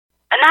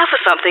And now for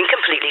something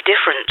completely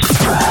different.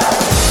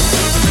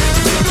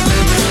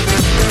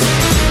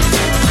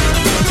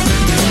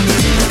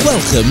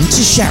 Welcome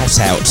to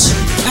ShoutOut.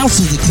 Out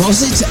of the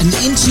closet and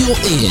into your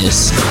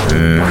ears.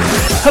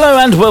 Hello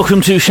and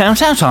welcome to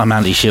ShoutOut. I'm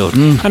Andy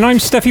Shilton. And I'm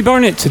Steffi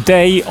Barnett.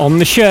 Today on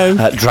the show...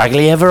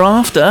 Dragily ever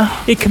after.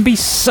 It can be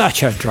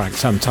such a drag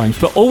sometimes,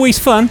 but always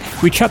fun.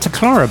 We chat to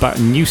Clara about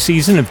a new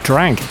season of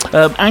drag.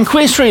 And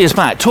QueerStory is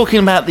back, talking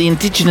about the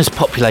indigenous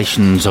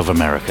populations of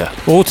America.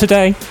 All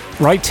today,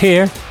 right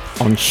here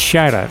on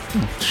ShoutOut.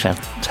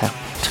 ShoutOut.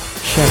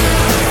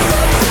 ShoutOut.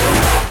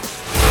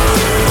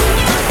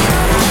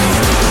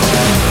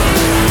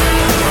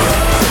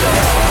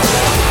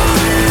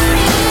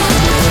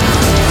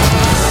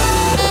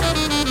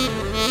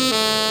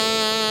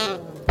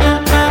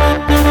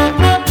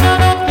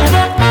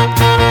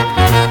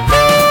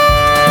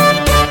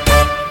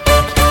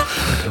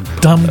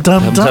 Dum,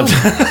 dum, dum.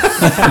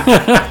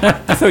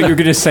 I thought you were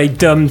going to say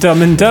Dumb,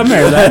 Dumb and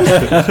Dumber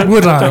then.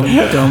 Would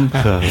I? Dumb.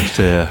 Oh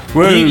dear.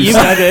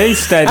 Whoa,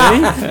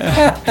 steady.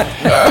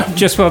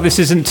 Just while this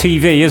isn't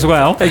TV as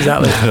well.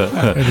 Exactly.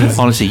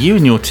 Honestly, you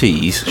and your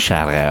teas,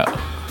 shout out.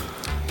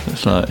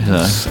 It's like, you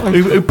know,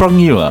 who brung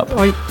you up?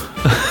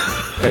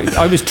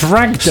 I was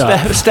dragged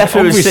up. Steph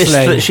who insists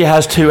that she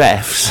has two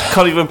Fs.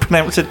 Can't even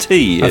pronounce a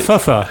T. A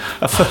fuffa.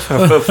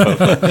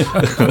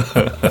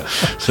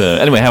 So,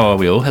 anyway, how are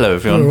we all? Hello,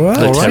 everyone. All right.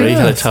 Hello, Terry. Yeah.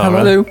 Hello, Tara.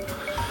 Hello.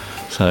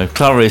 So,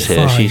 Clara is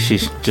here. Fine.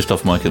 She's just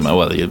off mic at the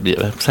moment.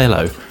 Well, say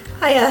hello.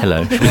 Hiya.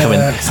 Hello. She'll be coming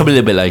a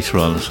little bit later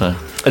on. So,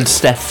 and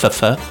Steph,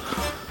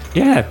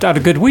 Yeah, had a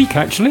good week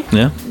actually.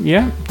 yeah.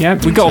 Yeah.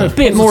 We got a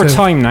bit more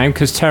time now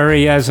because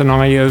Terry, Ez and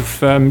I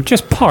have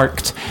just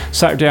parked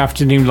Saturday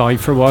afternoon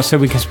live for a while so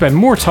we can spend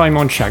more time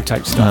on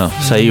ShoutOut stuff.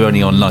 Oh, so you're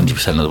only on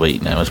 90% of the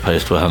week now as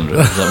opposed to 100.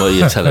 Is that what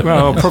you're telling me?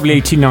 Well, probably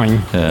 89.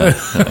 Yeah.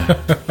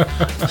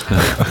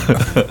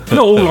 Not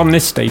all on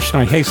this station,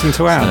 I hasten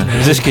to add.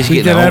 Is this because We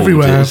you're getting get old?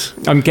 everywhere.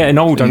 I'm getting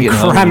old, I'm You're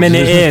getting cramming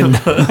old.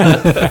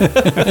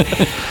 it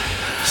in.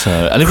 So,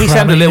 and if we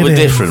sound a little bit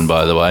different,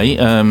 by the way,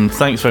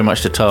 thanks very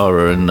much to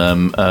Tara and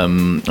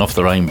Off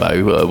the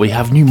Rainbow. We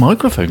have new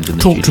microphones in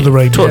the Talk studio. to the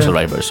Rainbow. Talk to the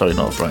Rainbow. Sorry,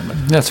 not Off the Rainbow.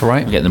 That's all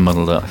right. I'm getting them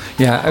muddled up.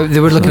 Yeah, they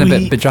were looking a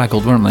bit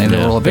bedraggled, weren't they? They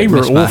were all a They bit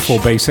were mishmash. awful,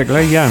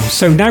 basically, yeah.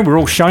 So now we're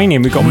all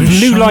shining. We've got We're blue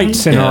shining.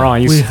 lights in our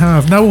eyes. We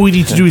have. Now all we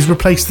need to do is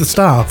replace the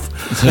staff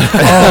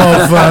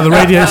of the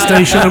radio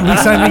station and we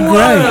sounding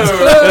great.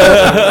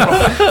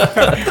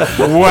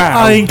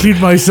 Wow. I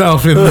include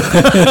myself in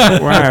that.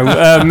 Wow.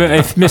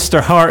 If Mr.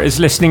 Hart is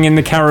listening in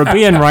the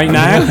Caribbean right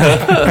now,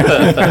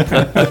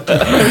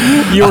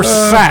 you're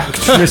sacked,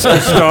 Mr.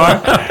 Star.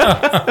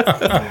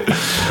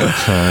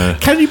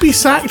 Can you be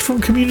sacked from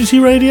community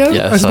radio?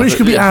 Yes, I suppose you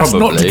could be asked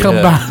not to come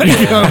back.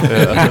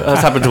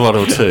 That's happened to one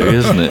or two,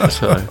 isn't it?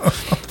 So,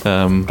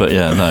 but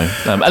yeah, no.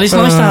 And it's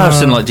nice to have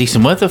some like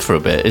decent weather for a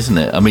bit, isn't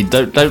it? I mean,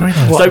 don't Day and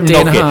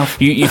knock a it. half.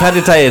 You've had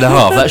a day and a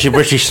half. That's your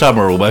British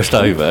summer almost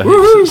over.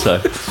 So,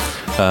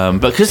 but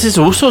because there's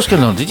all sorts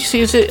going on. Did you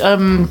see? Is it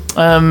one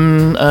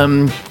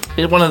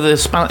of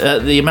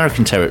the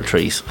American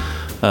territories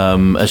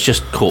has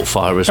just caught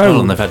fire as well,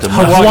 and they've had to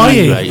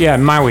Hawaii. Yeah,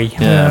 Maui.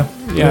 Yeah.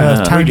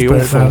 Really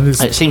awful.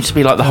 It seems to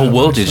be like the whole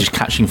world is just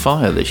catching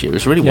fire this year.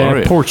 It's really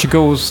worrying.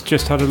 Portugal's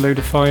just had a load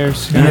of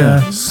fires. Yeah.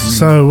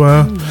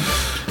 So,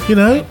 you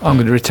know, I'm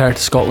going to retire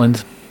to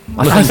Scotland.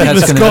 I think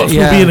the Scots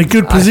will be in a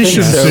good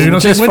position soon. I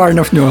Just think far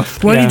enough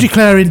north. when you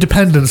declare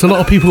independence, a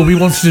lot of people will be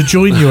wanting to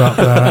join you up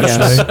there,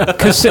 actually.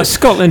 Because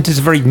Scotland is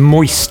a very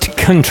moist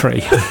country.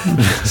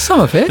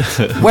 Some of it.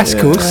 West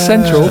Coast,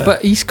 central,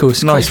 but East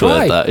Coast. Nice quite word,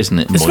 dry. that, isn't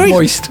it? It's very,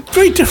 Moist.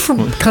 very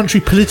different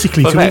country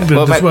politically What to about-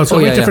 England what as well. So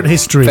about- very different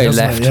history. Very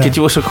doesn't left. it? Yeah. Could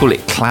you also call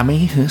it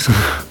clammy?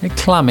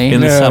 Clammy. In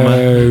the summer?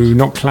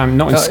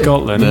 Not in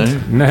Scotland.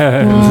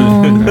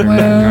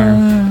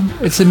 No.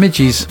 It's the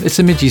midges. It's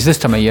the midges this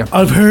time of year.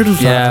 I've heard of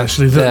that,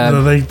 actually. That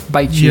they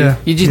bite you. Yeah,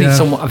 You just yeah.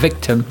 need a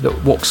victim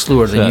that walks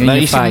slower than you, No, and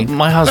you you're fine. see,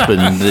 my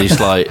husband is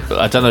like,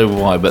 I don't know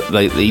why, but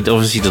he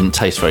obviously doesn't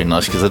taste very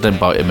nice because they don't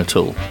bite him at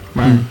all.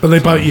 But they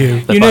bite you.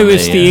 They You know, bite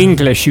it's me, the yeah.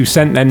 English who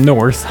sent them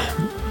north.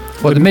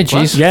 Well, the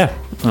midges. Yeah.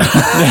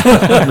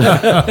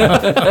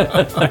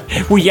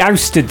 We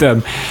ousted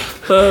them.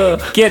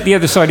 Get the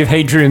other side of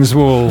Hadrian's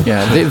Wall.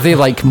 Yeah, they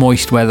like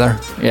moist weather.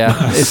 Yeah.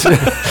 It's,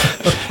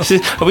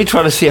 Are we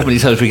trying to see how many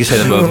times we can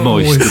say the word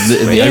moist in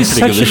the It's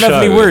opening of such the a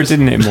lovely show? word,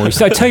 isn't it,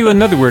 moist? I tell you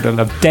another word I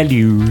love,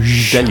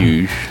 deluge.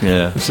 Deluge,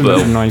 yeah. It's a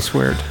little nice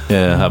word.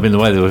 Yeah, I mean, the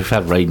way that we've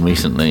had rain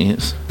recently,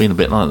 it's been a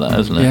bit like that,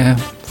 hasn't it? yeah,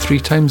 3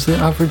 times the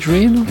average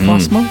rain of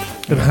last month.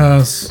 It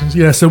has.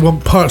 Yeah, so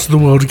when parts of the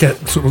world get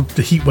sort of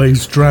the heat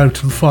waves,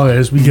 drought and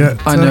fires, we get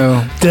I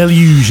know.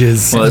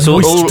 deluges. Well, it's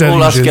moist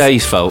all us deluges.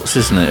 gays' faults,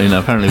 isn't it? You know,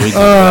 apparently we.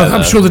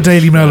 I'm sure the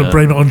Daily Mail will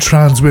blame it on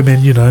trans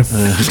women, you know.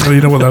 Well, you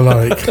know what they're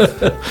like.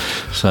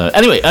 So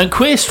anyway,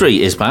 QueerStory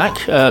is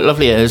back.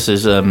 Lovely Ez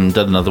has done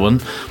another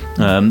one.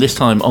 This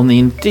time on the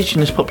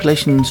indigenous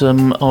populations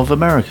of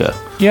America.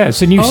 Yeah,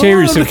 it's a new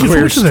series of looking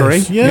forward to QueerStory.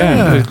 this.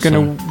 Yeah. We're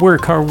going to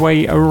work our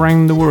way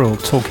around the world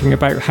talking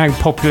about how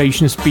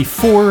populations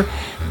before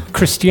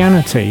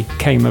Christianity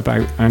came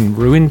about and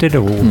ruined it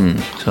all.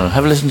 So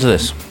have a listen to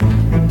this.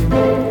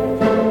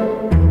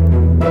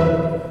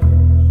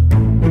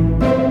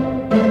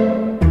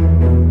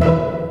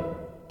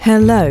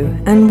 Hello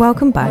and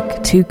welcome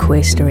back to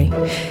QueerStory.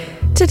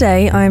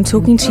 Today I am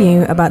talking to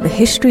you about the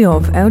history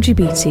of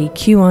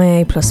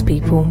LGBTQIA+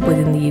 people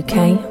within the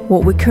UK,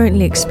 what we're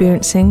currently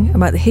experiencing,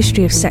 about the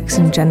history of sex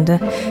and gender,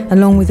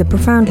 along with a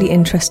profoundly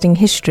interesting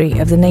history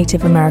of the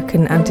Native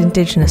American and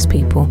indigenous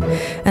people,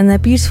 and their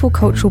beautiful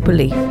cultural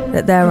belief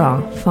that there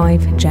are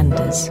 5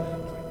 genders.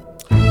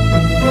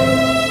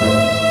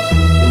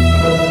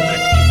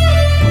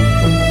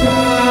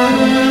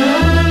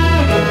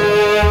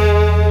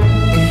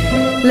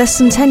 Less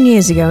than 10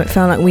 years ago, it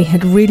felt like we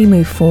had really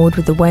moved forward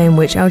with the way in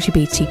which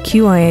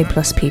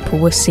LGBTQIA+ people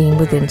were seen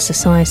within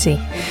society.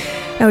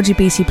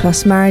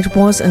 LGBT+ marriage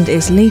was and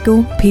is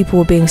legal, people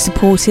were being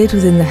supported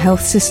within the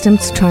health system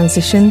to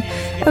transition,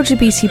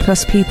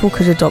 LGBT+ people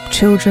could adopt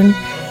children,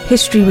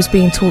 history was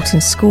being taught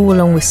in school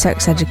along with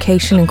sex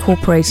education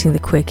incorporating the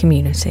queer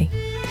community.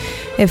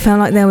 It felt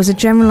like there was a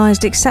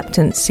generalised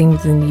acceptance seen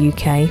within the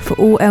UK for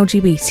all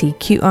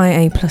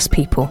LGBTQIA+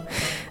 people,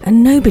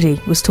 and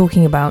nobody was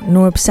talking about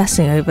nor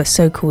obsessing over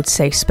so-called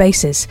safe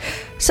spaces,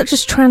 such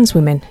as trans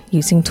women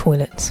using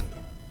toilets.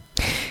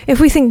 If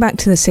we think back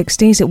to the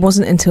 60s, it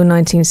wasn't until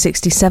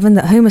 1967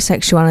 that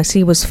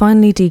homosexuality was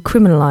finally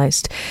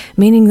decriminalised,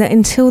 meaning that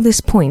until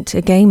this point,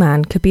 a gay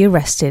man could be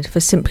arrested for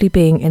simply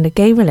being in a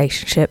gay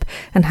relationship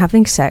and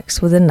having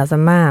sex with another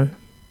man.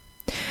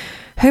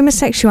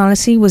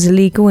 Homosexuality was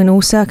illegal in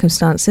all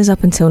circumstances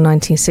up until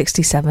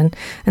 1967,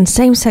 and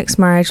same-sex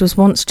marriage was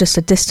once just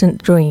a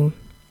distant dream.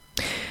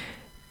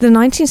 The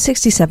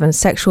 1967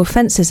 Sexual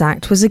Offences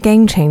Act was a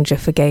game-changer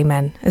for gay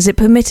men, as it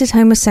permitted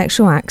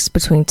homosexual acts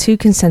between 2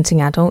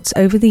 consenting adults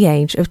over the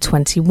age of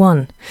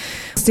 21.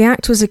 The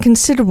act was a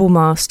considerable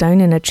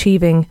milestone in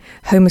achieving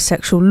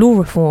homosexual law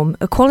reform.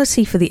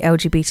 Equality for the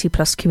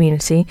LGBT+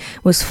 community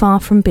was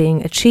far from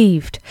being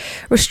achieved.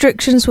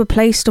 Restrictions were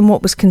placed on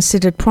what was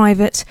considered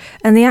private,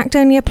 and the act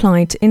only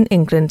applied in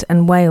England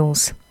and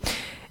Wales.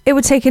 It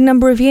would take a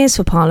number of years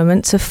for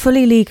Parliament to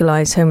fully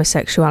legalise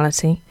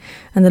homosexuality,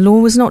 and the law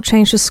was not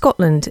changed for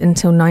Scotland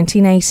until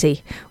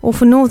 1980, or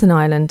for Northern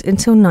Ireland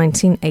until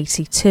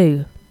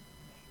 1982.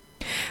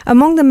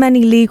 Among the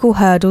many legal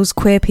hurdles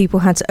queer people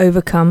had to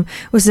overcome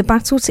was the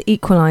battle to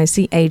equalise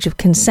the age of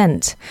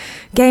consent.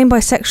 Gay and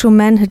bisexual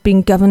men had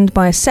been governed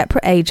by a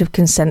separate age of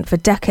consent for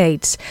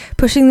decades,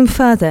 pushing them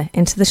further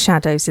into the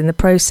shadows in the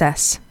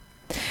process.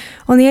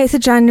 On the 8th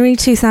of January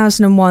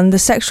 2001, the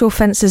Sexual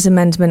Offences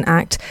Amendment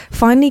Act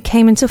finally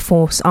came into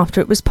force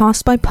after it was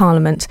passed by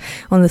Parliament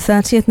on the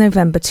 30th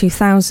November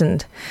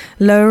 2000,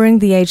 lowering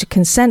the age of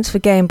consent for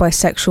gay and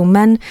bisexual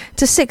men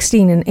to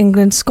 16 in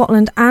England,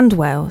 Scotland and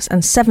Wales,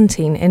 and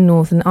 17 in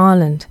Northern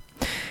Ireland,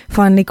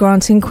 finally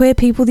granting queer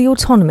people the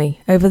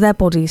autonomy over their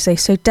bodies they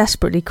so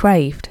desperately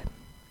craved.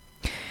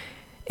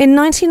 In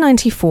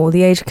 1994,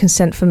 the age of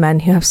consent for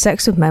men who have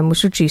sex with men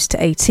was reduced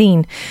to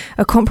 18.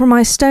 A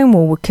compromise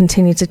Stonewall would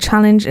continue to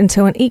challenge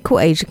until an equal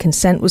age of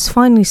consent was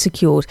finally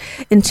secured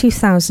in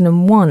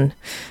 2001.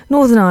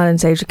 Northern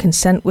Ireland's age of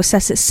consent was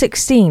set at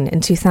 16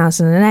 in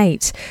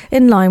 2008,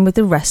 in line with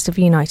the rest of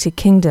the United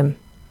Kingdom.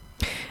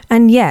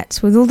 And yet,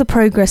 with all the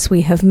progress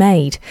we have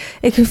made,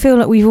 it can feel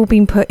like we've all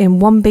been put in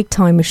one big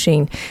time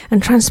machine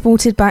and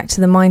transported back to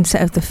the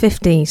mindset of the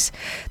 50s.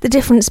 The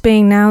difference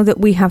being now that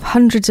we have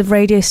hundreds of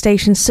radio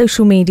stations,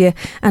 social media,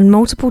 and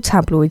multiple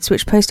tabloids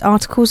which post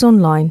articles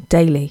online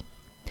daily.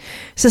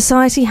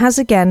 Society has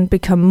again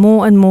become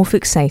more and more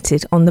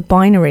fixated on the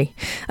binary,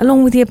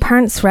 along with the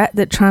apparent threat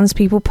that trans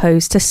people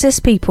pose to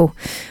cis people,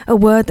 a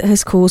word that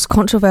has caused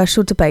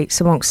controversial debates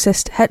amongst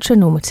cis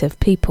heteronormative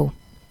people.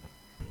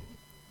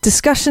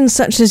 Discussions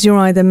such as you're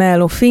either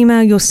male or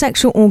female, your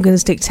sexual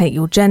organs dictate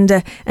your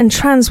gender, and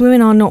trans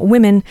women are not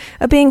women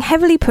are being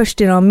heavily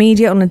pushed in our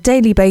media on a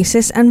daily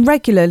basis and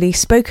regularly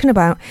spoken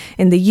about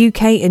in the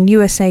UK and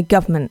USA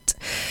government.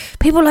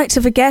 People like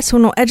to forget or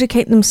not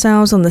educate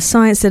themselves on the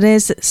science that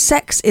is that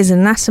sex is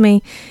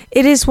anatomy,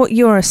 it is what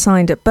you are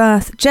assigned at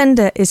birth,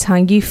 gender is how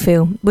you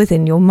feel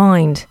within your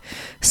mind.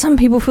 Some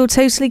people feel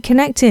totally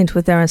connected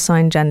with their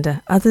assigned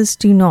gender, others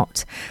do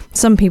not.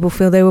 Some people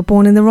feel they were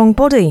born in the wrong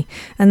body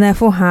and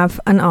therefore have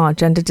and are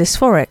gender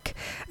dysphoric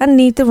and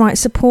need the right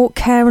support,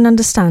 care and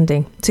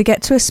understanding to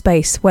get to a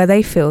space where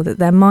they feel that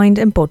their mind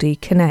and body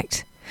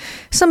connect.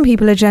 Some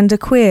people are gender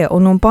queer or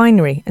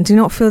non-binary and do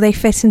not feel they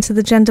fit into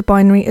the gender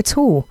binary at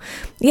all,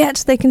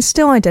 yet they can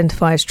still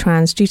identify as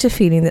trans due to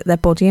feeling that their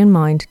body and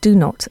mind do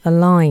not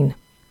align.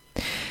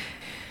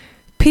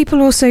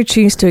 People also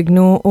choose to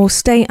ignore or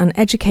stay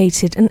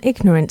uneducated and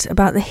ignorant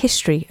about the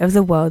history of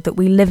the world that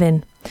we live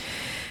in.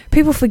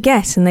 People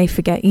forget and they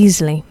forget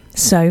easily.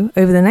 So,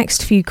 over the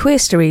next few queer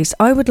stories,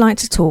 I would like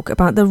to talk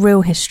about the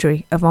real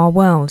history of our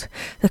world,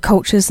 the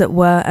cultures that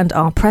were and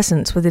are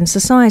present within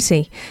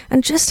society,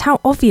 and just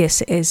how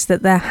obvious it is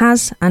that there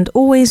has and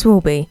always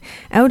will be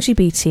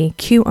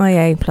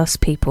LGBTQIA+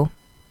 people.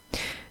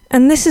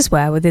 And this is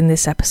where, within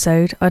this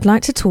episode, I'd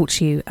like to talk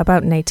to you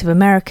about Native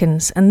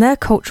Americans and their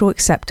cultural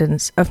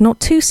acceptance of not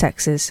 2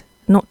 sexes,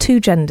 not 2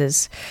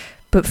 genders,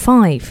 but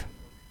 5.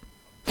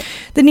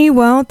 The New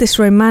World, this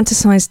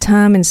romanticised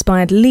term,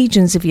 inspired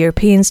legions of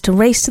Europeans to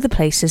race to the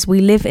places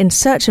we live in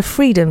search of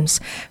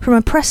freedoms from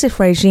oppressive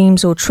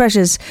regimes or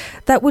treasures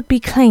that would be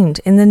claimed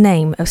in the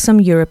name of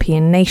some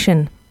European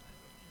nation.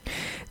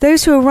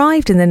 Those who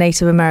arrived in the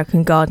Native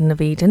American Garden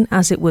of Eden,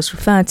 as it was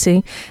referred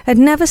to, had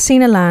never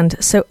seen a land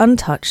so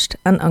untouched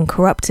and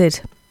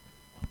uncorrupted.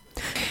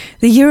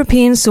 The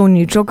Europeans saw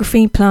new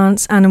geography,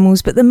 plants,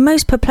 animals, but the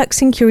most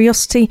perplexing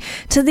curiosity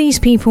to these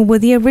people were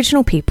the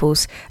original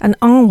peoples and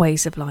our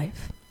ways of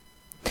life.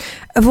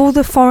 Of all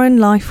the foreign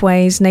life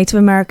ways Native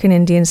American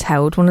Indians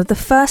held, one of the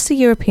first the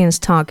Europeans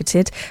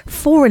targeted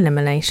for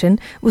elimination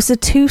was the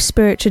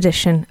two-spirit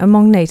tradition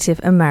among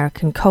Native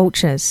American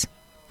cultures.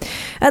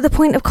 At the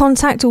point of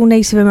contact, all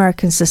Native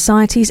American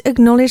societies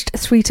acknowledged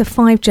 3 to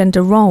 5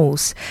 gender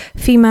roles: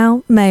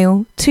 female,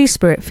 male,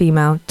 two-spirit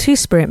female,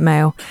 two-spirit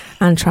male,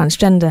 and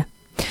transgender.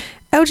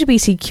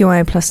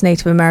 LGBTQIA plus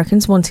Native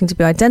Americans wanting to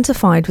be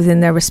identified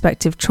within their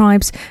respective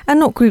tribes and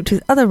not grouped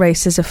with other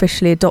races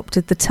officially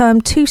adopted the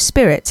term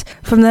two-spirit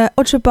from the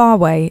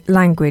Ojibwe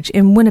language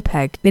in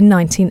Winnipeg in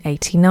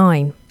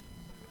 1989.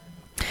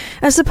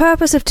 As the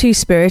purpose of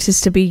two-spirit is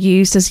to be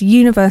used as a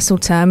universal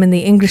term in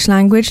the English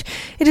language,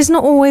 it is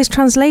not always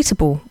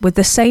translatable with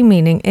the same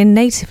meaning in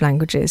native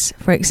languages.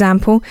 For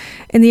example,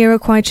 in the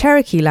Iroquois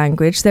Cherokee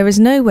language, there is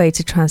no way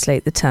to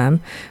translate the term,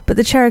 but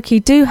the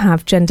Cherokee do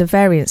have gender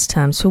variance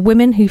terms for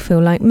women who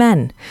feel like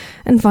men,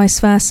 and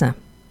vice versa.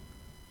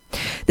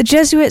 The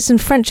Jesuits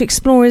and French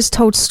explorers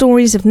told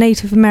stories of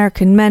Native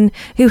American men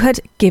who had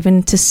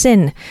given to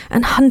sin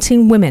and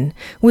hunting women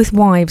with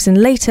wives, and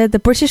later the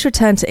British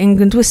returned to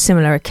England with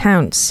similar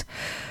accounts.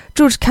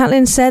 George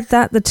Catlin said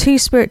that the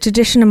two-spirit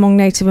tradition among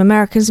Native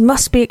Americans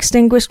must be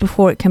extinguished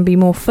before it can be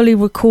more fully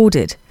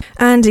recorded.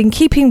 And in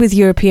keeping with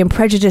European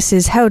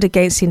prejudices held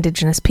against the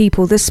indigenous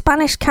people, the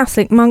Spanish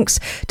Catholic monks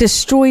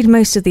destroyed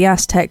most of the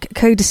Aztec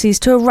codices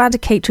to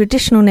eradicate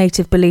traditional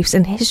native beliefs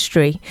and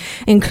history,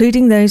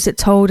 including those that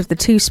told of the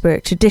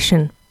two-spirit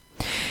tradition.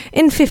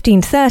 In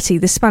 1530,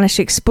 the Spanish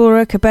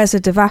explorer Cabeza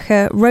de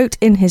Vaca wrote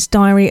in his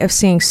diary of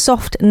seeing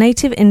soft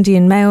native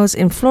Indian males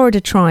in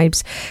Florida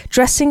tribes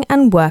dressing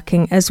and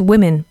working as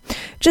women.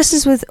 Just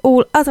as with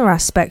all other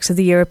aspects of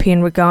the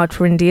European regard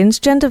for Indians,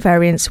 gender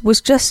variance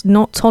was just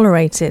not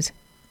tolerated.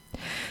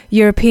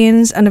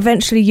 Europeans and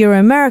eventually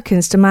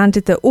Euro-Americans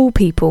demanded that all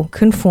people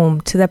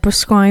conform to their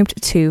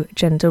prescribed 2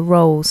 gender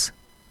roles.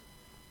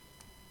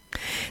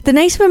 The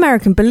Native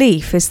American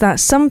belief is that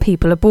some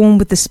people are born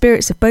with the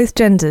spirits of both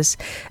genders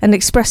and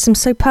express them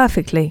so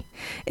perfectly.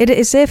 It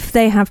is as if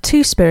they have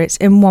 2 spirits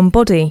in one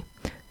body.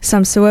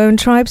 Some Samoan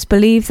tribes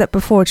believe that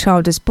before a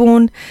child is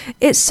born,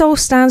 its soul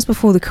stands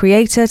before the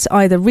Creator to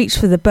either reach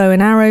for the bow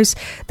and arrows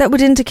that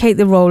would indicate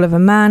the role of a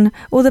man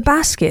or the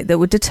basket that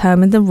would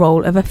determine the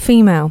role of a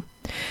female.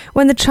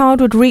 When the child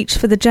would reach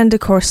for the gender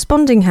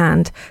corresponding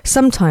hand,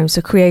 sometimes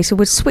the Creator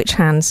would switch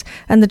hands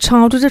and the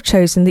child would have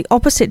chosen the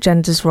opposite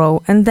gender's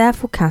role and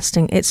therefore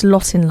casting its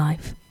lot in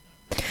life.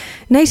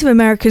 Native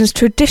Americans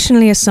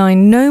traditionally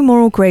assign no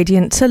moral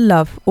gradient to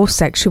love or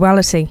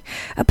sexuality.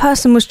 A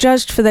person was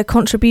judged for their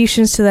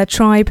contributions to their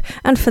tribe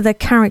and for their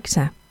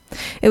character.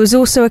 It was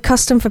also a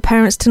custom for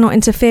parents to not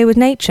interfere with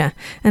nature,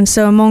 and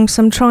so among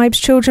some tribes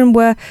children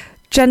were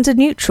gender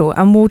neutral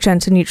and wore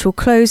gender neutral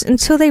clothes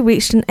until they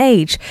reached an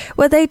age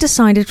where they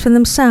decided for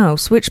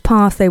themselves which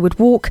path they would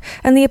walk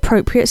and the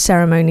appropriate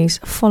ceremonies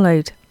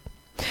followed.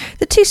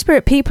 The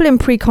two-spirit people in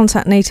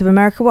pre-contact Native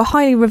America were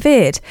highly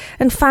revered,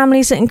 and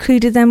families that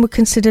included them were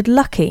considered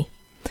lucky.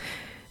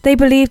 They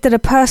believed that a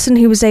person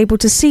who was able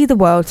to see the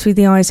world through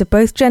the eyes of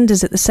both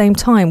genders at the same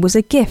time was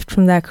a gift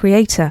from their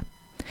Creator.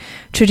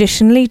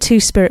 Traditionally,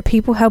 two-spirit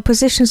people held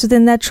positions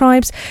within their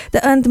tribes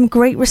that earned them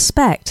great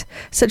respect,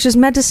 such as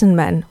medicine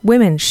men,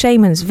 women,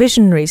 shamans,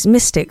 visionaries,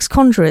 mystics,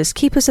 conjurers,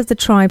 keepers of the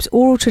tribe's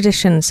oral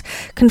traditions,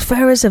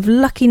 conferrers of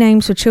lucky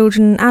names for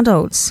children and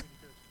adults.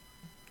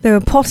 There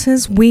were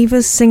potters,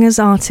 weavers, singers,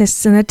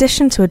 artists, in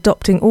addition to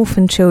adopting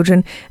orphan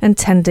children and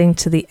tending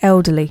to the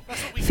elderly.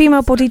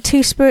 Female-bodied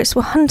two-spirits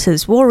were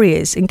hunters,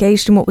 warriors,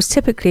 engaged in what was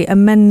typically a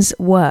men's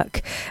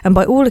work, and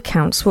by all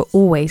accounts were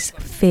always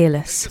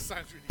fearless.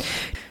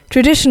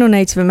 Traditional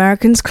Native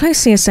Americans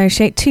closely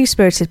associate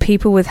two-spirited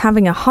people with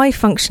having a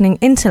high-functioning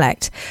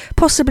intellect,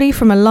 possibly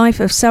from a life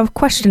of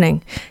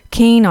self-questioning,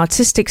 keen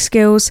artistic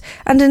skills,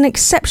 and an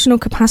exceptional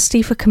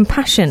capacity for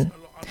compassion.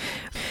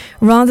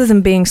 Rather than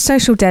being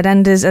social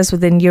dead-enders as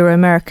within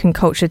Euro-American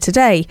culture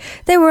today,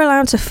 they were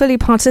allowed to fully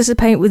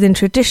participate within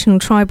traditional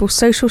tribal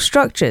social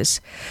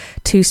structures.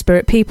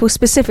 Two-spirit people,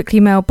 specifically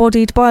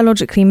male-bodied,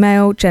 biologically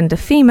male, gender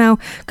female,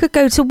 could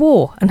go to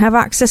war and have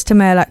access to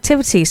male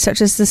activities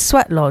such as the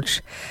sweat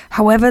lodge.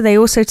 However, they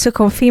also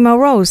took on female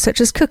roles such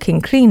as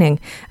cooking, cleaning,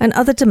 and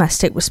other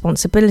domestic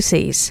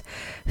responsibilities.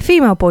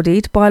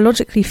 Female-bodied,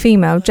 biologically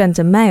female,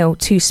 gender male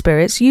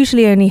two-spirits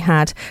usually only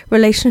had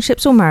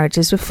relationships or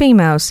marriages with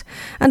females,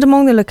 and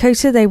among the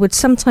Lakota they would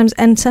sometimes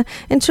enter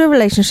into a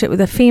relationship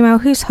with a female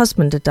whose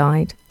husband had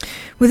died.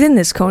 Within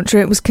this culture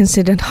it was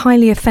considered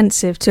highly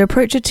offensive to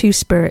approach a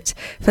two-spirit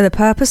for the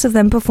purpose of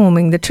them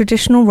performing the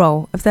traditional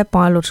role of their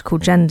biological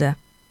gender.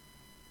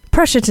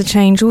 Pressure to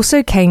change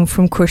also came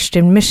from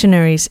Christian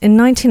missionaries. In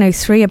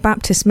 1903, a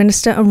Baptist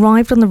minister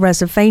arrived on the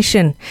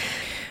reservation.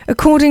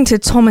 According to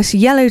Thomas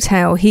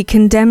Yellowtail, he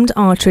condemned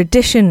our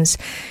traditions.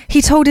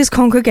 He told his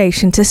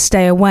congregation to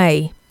stay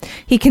away.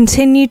 He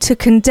continued to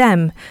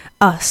condemn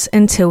us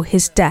until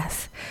his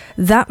death.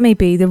 That may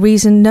be the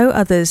reason no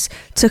others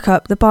took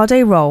up the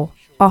Barde role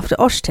after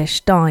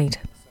Oshtish died.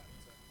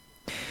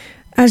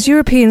 As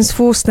Europeans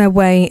forced their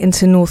way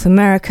into North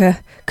America,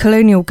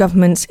 colonial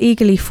governments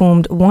eagerly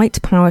formed white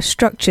power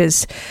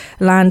structures,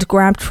 land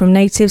grabbed from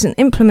natives, and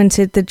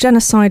implemented the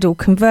genocidal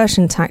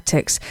conversion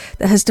tactics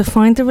that has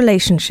defined the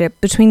relationship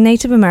between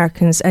Native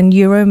Americans and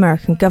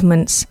Euro-American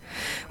governments.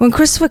 When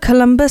Christopher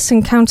Columbus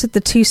encountered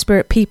the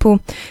Two-Spirit people,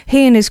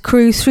 he and his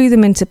crew threw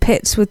them into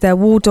pits with their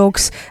war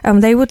dogs,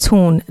 and they were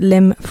torn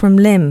limb from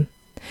limb.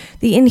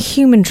 The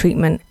inhuman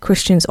treatment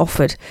Christians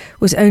offered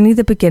was only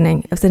the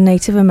beginning of the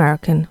Native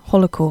American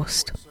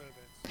Holocaust.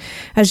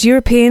 As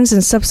Europeans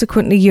and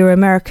subsequently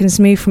Euro-Americans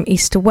moved from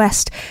east to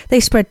west, they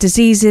spread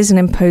diseases and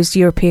imposed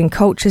European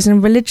cultures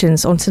and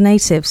religions onto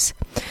natives.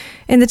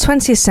 In the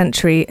 20th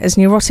century, as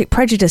neurotic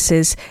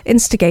prejudices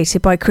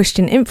instigated by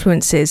Christian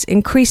influences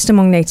increased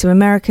among Native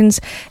Americans,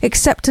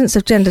 acceptance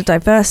of gender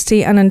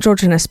diversity and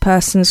androgynous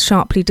persons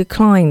sharply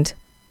declined.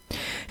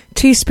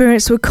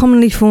 Two-spirits were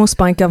commonly forced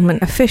by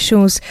government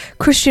officials,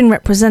 Christian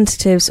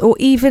representatives, or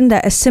even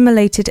their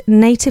assimilated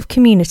native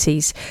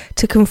communities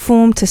to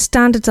conform to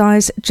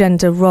standardized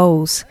gender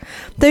roles.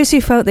 Those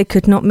who felt they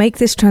could not make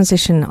this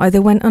transition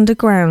either went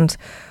underground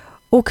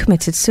or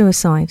committed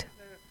suicide.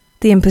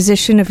 The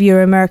imposition of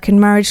Euro-American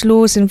marriage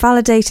laws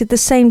invalidated the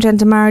same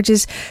gender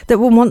marriages that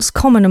were once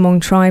common among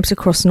tribes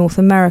across North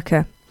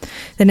America.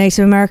 The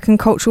Native American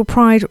cultural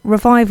pride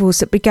revivals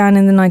that began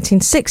in the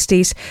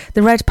 1960s,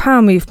 the Red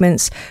Power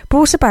movements,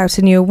 brought about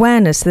a new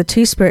awareness of the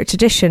Two-Spirit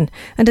tradition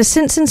and has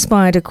since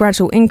inspired a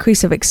gradual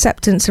increase of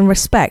acceptance and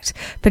respect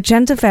for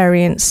gender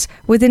variance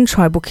within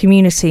tribal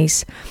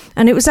communities.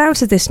 And it was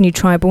out of this new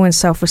tribal and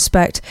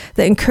self-respect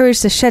that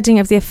encouraged the shedding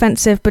of the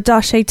offensive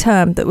Badache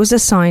term that was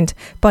assigned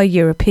by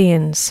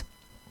Europeans.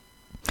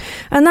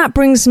 And that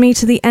brings me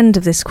to the end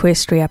of this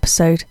QueerStory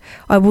episode.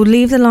 I will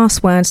leave the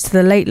last words to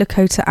the late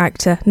Lakota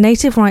actor,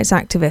 native rights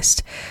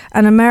activist,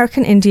 and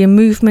American Indian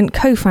movement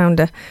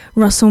co-founder,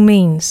 Russell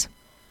Means.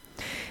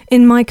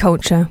 In my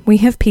culture, we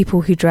have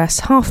people who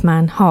dress half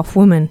man, half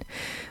woman.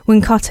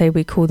 Winkate,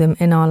 we call them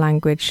in our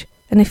language.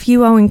 And if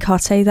you are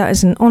Winkate, that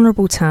is an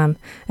honourable term,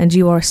 and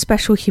you are a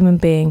special human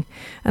being.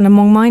 And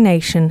among my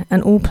nation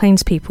and all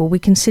Plains people, we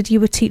consider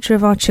you a teacher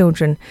of our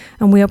children,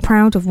 and we are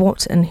proud of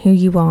what and who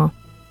you are.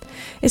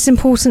 It's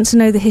important to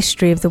know the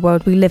history of the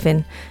world we live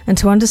in and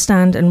to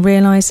understand and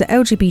realise that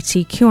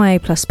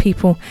LGBTQIA+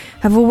 people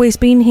have always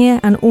been here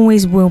and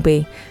always will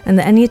be, and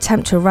that any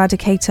attempt to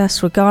eradicate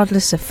us,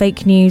 regardless of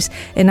fake news,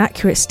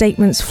 inaccurate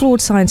statements, flawed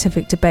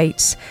scientific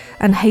debates,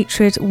 and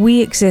hatred,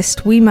 we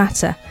exist, we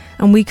matter,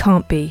 and we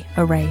can't be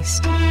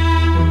erased.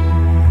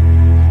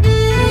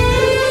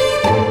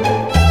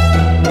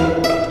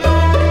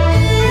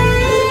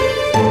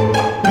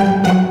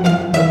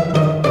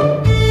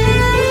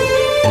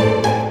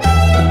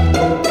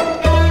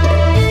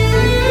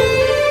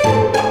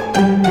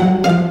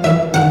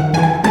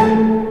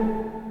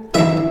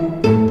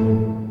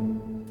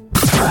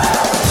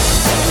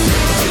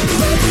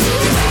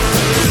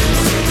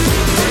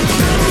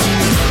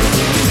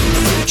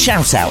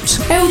 Shout Out.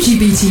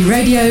 LGBT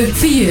radio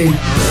for you.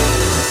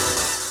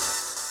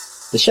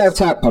 The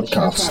ShoutOut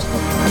podcast.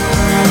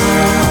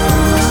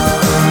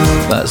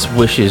 That's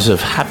Wishes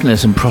of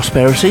Happiness and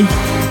Prosperity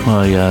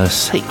by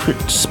Sacred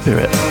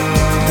Spirit.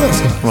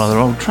 Rather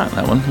old track,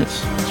 that one.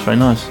 It's very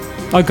nice.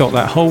 I got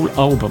that whole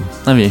album.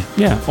 Have you?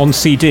 Yeah, on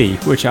CD,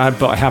 which I had,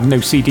 but I have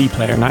no CD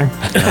player now.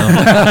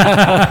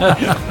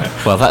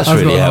 Well, that's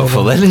really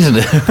helpful then, isn't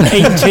it?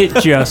 Ain't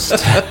it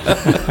just?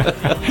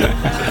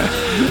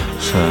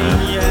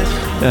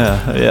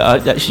 Yeah.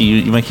 Actually,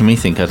 you're making me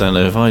think. I don't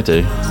know if I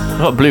do. I've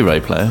got a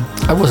Blu-ray player.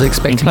 I was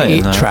expecting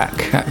an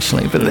 8-track,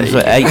 actually, but it's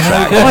like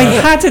 8-track. I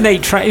had an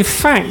 8-track. In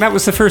fact, that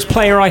was the first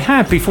player I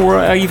had before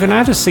I even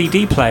had a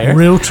CD player.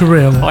 Reel to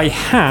reel. I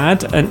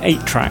had an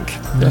 8-track.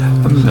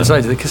 On the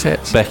side of the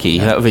cassettes.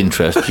 Becky, out of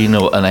interest, do you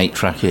know what an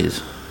 8-track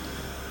is?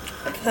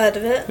 I've heard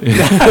of it.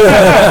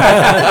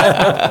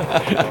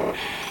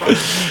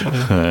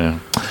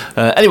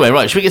 Anyway,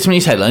 right, should we get some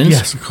news headlines?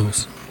 Yes, of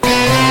course.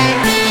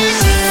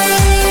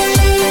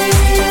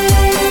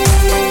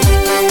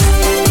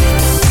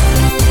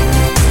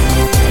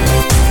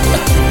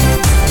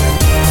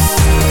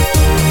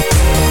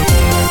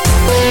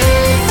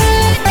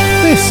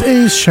 This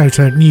is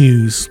ShoutOut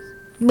News.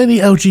 Many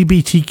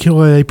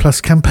LGBTQIA plus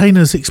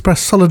campaigners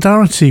expressed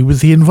solidarity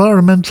with the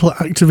environmental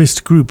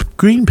activist group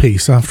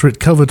Greenpeace after it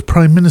covered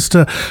Prime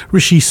Minister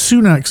Rishi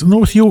Sunak's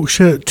North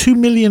Yorkshire £2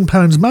 million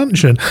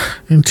mansion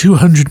in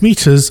 200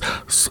 metres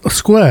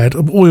squared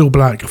of oil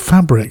black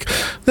fabric.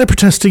 They're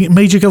protesting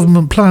major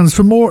government plans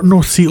for more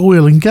North Sea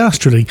oil and gas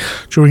drilling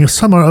during a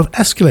summer of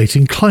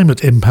escalating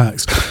climate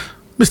impacts.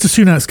 Mr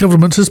Sunak's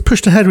government has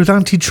pushed ahead with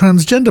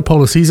anti-transgender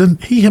policies,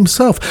 and he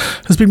himself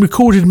has been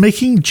recorded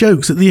making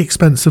jokes at the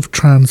expense of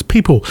trans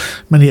people.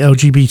 Many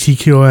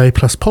LGBTQIA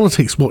plus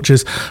politics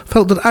watchers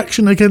felt that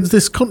action against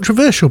this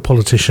controversial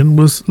politician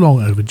was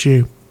long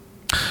overdue.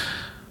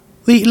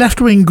 The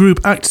left-wing group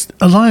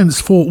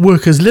Alliance for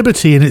Workers'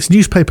 Liberty, in its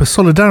newspaper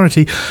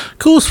Solidarity,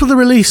 calls for the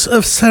release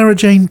of Sarah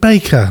Jane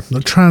Baker,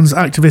 a trans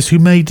activist who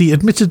made the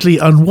admittedly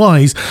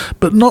unwise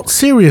but not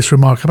serious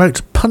remark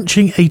about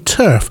punching a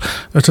TERF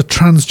at a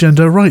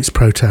transgender rights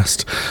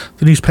protest.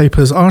 The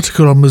newspaper's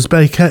article on Ms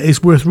Baker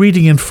is worth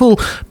reading in full,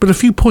 but a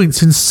few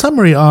points in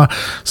summary are: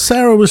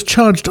 Sarah was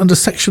charged under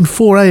Section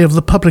 4A of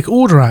the Public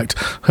Order Act.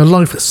 Her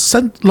life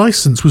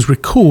licence was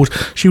recalled.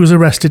 She was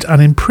arrested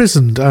and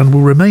imprisoned and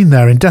will remain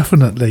there indefinitely.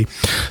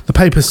 The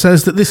paper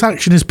says that this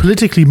action is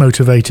politically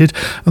motivated,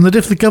 and that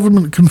if the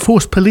government can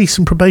force police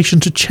and probation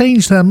to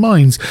change their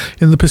minds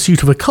in the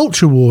pursuit of a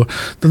culture war,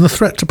 then the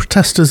threat to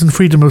protesters and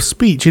freedom of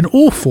speech in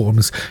all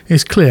forms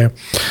is clear.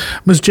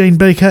 Ms Jane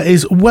Baker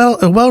is a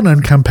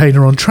well-known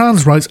campaigner on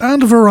trans rights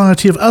and a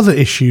variety of other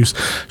issues.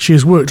 She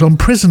has worked on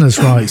prisoners'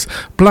 rights,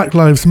 Black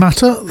Lives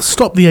Matter,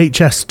 Stop the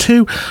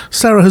HS2.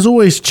 Sarah has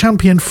always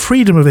championed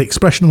freedom of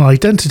expression and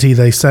identity,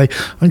 they say,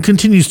 and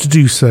continues to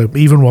do so,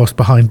 even whilst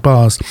behind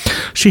bars.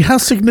 She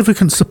has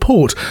significant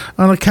support,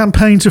 and a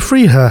campaign to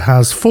free her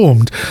has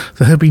formed.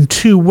 There have been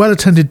 2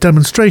 well-attended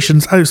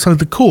demonstrations outside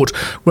the court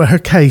where her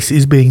case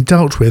is being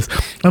dealt with,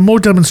 and more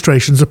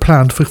demonstrations are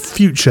planned for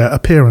future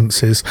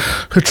appearances.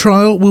 Her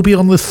trial will be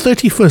on the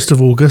 31st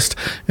of August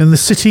in the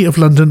City of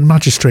London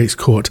Magistrates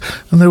Court,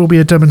 and there will be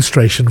a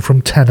demonstration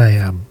from 10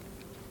 a.m.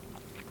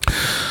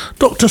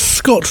 Dr.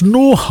 Scott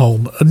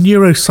Norholm, a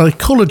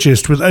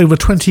neuropsychologist with over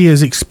 20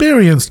 years'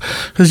 experience,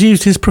 has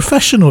used his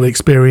professional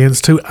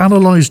experience to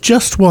analyse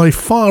just why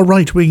far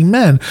right-wing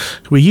men,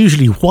 who are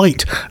usually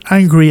white,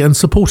 angry and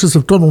supporters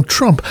of Donald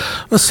Trump,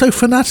 are so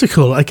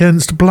fanatical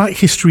against black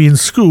history in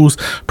schools,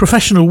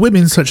 professional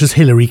women such as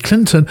Hillary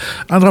Clinton,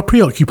 and are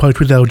preoccupied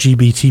with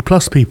LGBT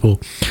plus people.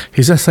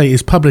 His essay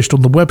is published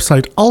on the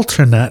website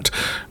Alternet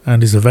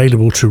and is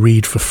available to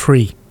read for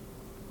free.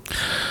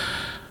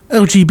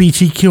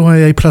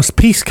 LGBTQIA plus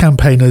peace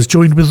campaigners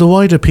joined with the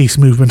wider peace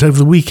movement over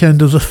the weekend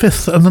of the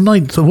 5th and the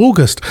 9th of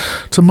August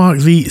to mark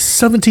the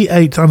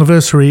 78th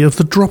anniversary of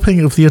the dropping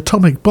of the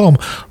atomic bomb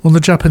on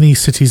the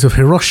Japanese cities of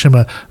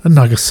Hiroshima and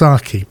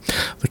Nagasaki.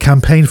 The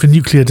campaign for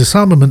nuclear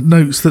disarmament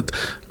notes that,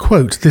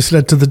 quote, this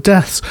led to the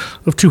deaths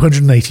of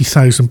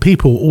 280,000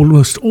 people,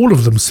 almost all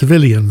of them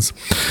civilians.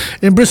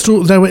 In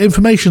Bristol, there were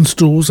information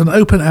stalls, an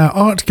open-air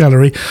art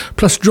gallery,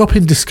 plus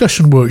drop-in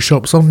discussion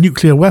workshops on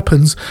nuclear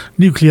weapons,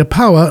 nuclear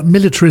power,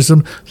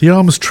 militarism, the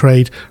arms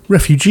trade,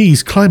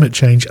 refugees, climate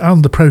change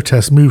and the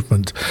protest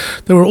movement.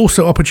 There were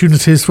also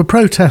opportunities for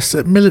protests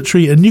at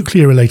military and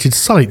nuclear-related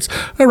sites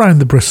around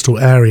the Bristol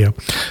area.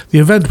 The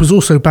event was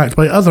also backed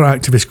by other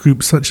activist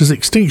groups such as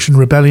Extinction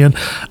Rebellion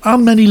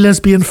and many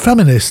lesbian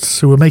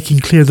feminists who were making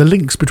clear the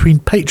links between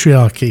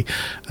patriarchy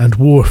and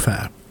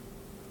warfare.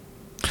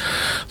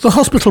 The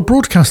Hospital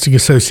Broadcasting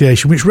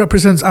Association, which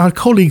represents our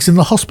colleagues in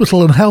the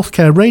hospital and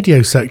healthcare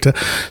radio sector,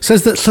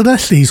 says that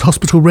Llanelli's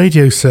hospital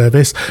radio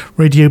service,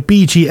 Radio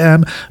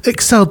BGM,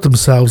 excelled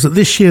themselves at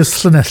this year's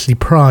Llanelli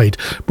Pride,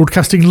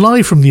 broadcasting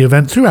live from the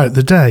event throughout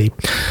the day.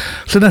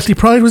 Llanelli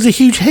Pride was a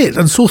huge hit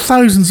and saw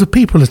thousands of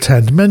people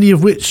attend, many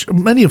of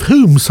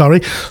whom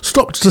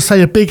stopped to say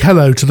a big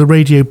hello to the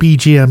Radio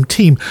BGM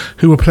team,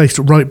 who were placed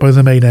right by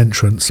the main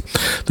entrance.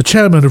 The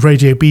chairman of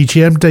Radio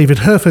BGM, David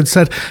Herford,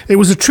 said it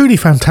was a truly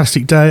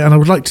fantastic day, and I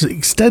would like to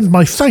extend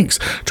my thanks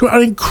to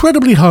our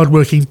incredibly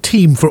hard-working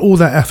team for all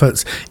their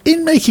efforts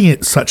in making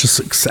it such a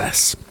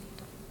success.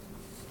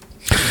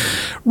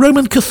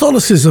 Roman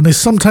Catholicism is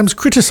sometimes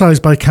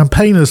criticised by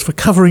campaigners for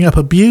covering up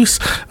abuse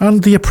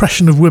and the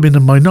oppression of women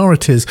and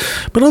minorities,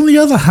 but on the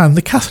other hand,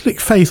 the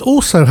Catholic faith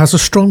also has a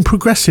strong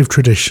progressive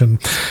tradition.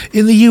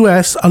 In the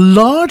US, a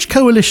large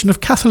coalition of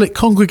Catholic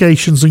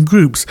congregations and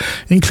groups,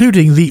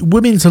 including the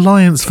Women's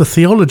Alliance for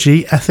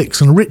Theology,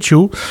 Ethics and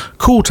Ritual,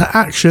 Call to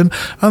Action,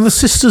 and the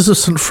Sisters of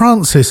St.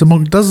 Francis,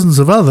 among dozens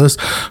of others,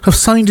 have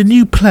signed a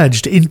new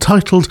pledge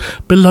entitled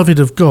Beloved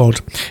of God.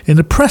 In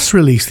a press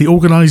release, the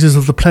organisers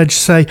of the pledge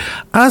say,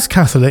 as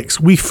Catholics,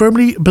 we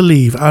firmly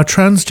believe our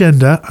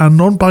transgender and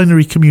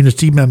non-binary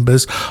community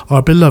members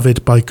are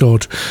beloved by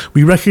God.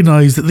 We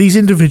recognise that these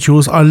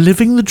individuals are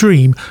living the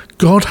dream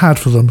God had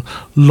for them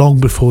long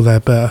before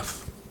their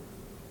birth.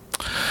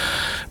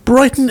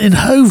 Brighton in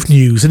Hove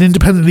News, an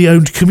independently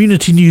owned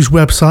community news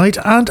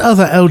website, and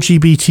other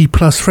LGBT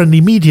plus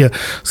friendly media,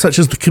 such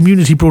as the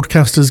community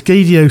broadcasters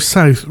Gadio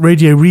South,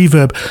 Radio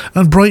Reverb,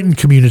 and Brighton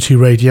Community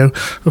Radio,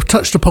 have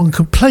touched upon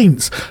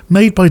complaints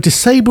made by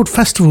disabled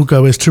festival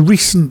goers to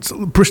recent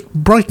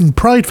Brighton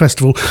Pride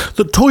Festival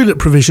that toilet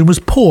provision was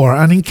poor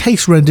and in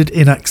case rendered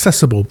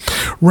inaccessible.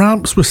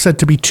 Ramps were said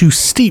to be too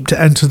steep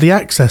to enter the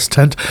access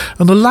tent,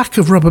 and the lack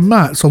of rubber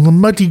mats on the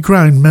muddy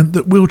ground meant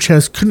that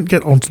wheelchairs couldn't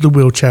get onto the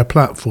wheelchair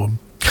platform.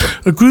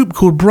 A group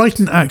called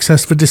Brighton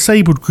Access for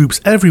Disabled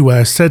Groups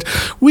Everywhere said,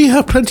 "We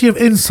have plenty of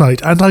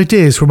insight and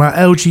ideas from our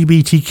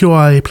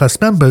LGBTQIA+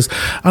 members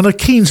and are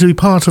keen to be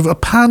part of a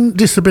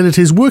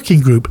pan-disabilities working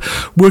group,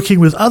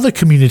 working with other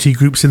community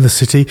groups in the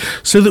city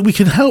so that we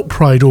can help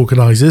Pride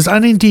organisers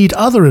and indeed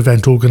other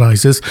event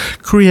organisers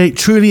create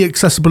truly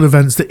accessible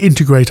events that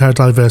integrate our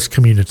diverse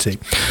community."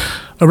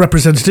 A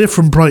representative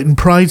from Brighton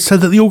Pride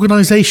said that the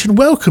organisation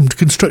welcomed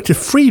constructive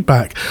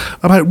feedback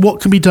about what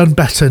can be done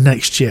better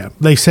next year.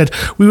 They said,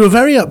 "We were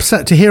very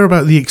upset to hear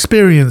about the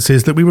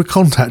experiences that we were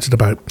contacted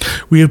about.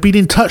 We have been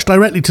in touch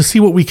directly to see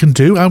what we can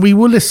do, and we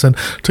will listen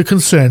to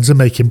concerns and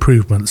make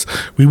improvements.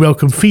 We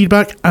welcome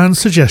feedback and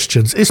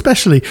suggestions,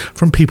 especially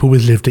from people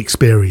with lived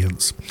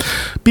experience."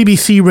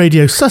 BBC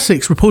Radio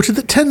Sussex reported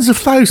that tens of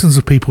thousands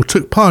of people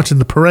took part in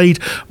the parade,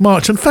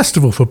 march and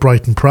festival for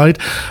Brighton Pride,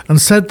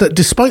 and said that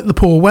despite the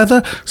poor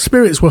weather,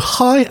 spirits were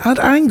high and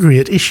angry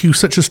at issues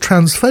such as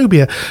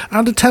transphobia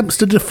and attempts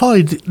to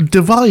divide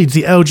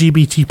the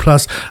LGBT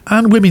plus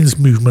and women's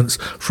movements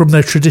from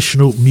their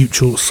traditional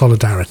mutual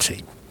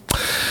solidarity.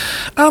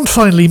 And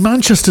finally,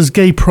 Manchester's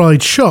Gay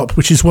Pride Shop,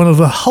 which is one of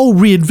a whole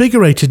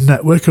reinvigorated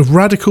network of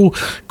radical,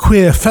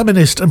 queer,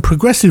 feminist and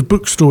progressive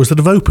bookstores that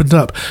have opened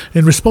up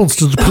in response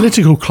to the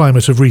political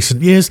climate of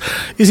recent years,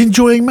 is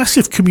enjoying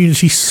massive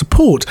community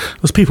support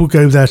as people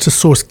go there to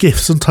source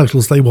gifts and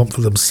titles they want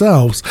for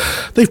themselves.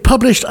 They've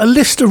published a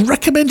list of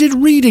recommended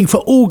reading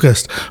for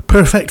August,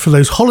 perfect for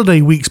those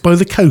holiday weeks by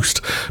the coast,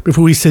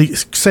 before we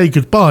say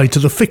goodbye to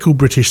the fickle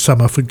British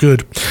summer for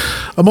good.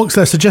 Amongst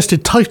their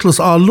suggested titles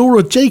are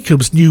Laura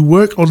Jacobs' new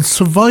work on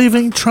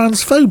surviving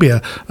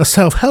transphobia, a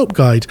self-help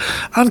guide,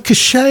 and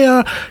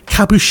Kashaya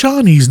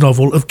Kabushani's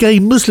novel of gay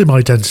Muslim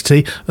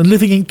identity and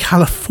living in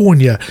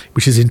California,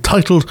 which is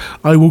entitled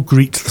I Will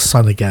Greet the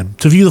Sun Again.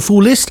 To view the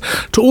full list,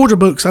 to order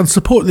books and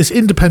support this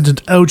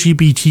independent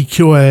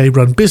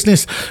LGBTQIA-run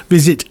business,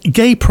 visit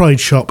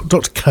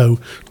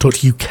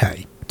gayprideshop.co.uk.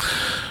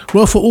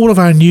 Well, for all of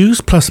our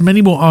news, plus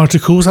many more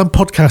articles and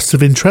podcasts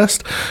of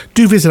interest,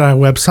 do visit our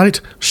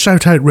website,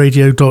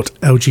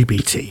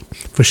 shoutoutradio.lgbt.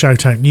 For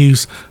Shoutout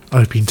News,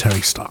 I've been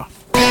Terry Starr.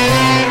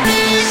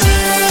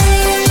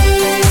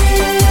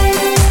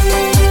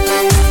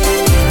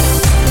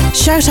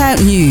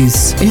 Shoutout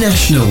News.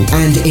 National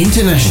and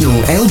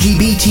international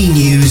LGBT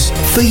news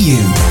for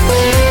you.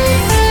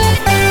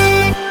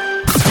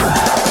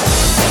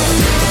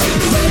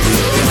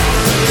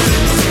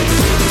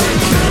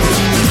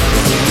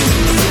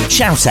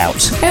 Shout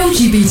Out.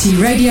 LGBT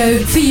radio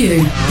for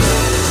you.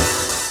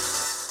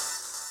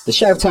 The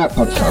ShoutOut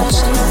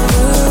podcast.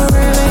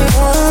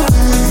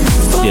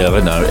 Yeah,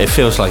 I know. It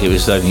feels like it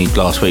was only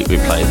last week we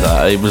played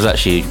that. It was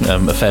actually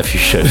a fair few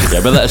shows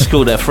ago. But that's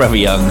called Forever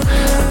Young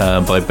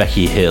by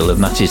Becky Hill,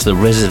 and that is the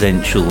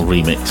residential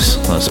remix.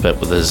 That's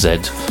spelled with a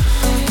Z.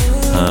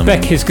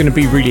 Becky's going to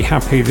be really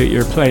happy that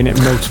you're playing it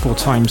multiple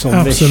times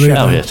on this show.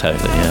 Oh, yeah,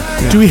 totally,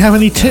 yeah. Do we have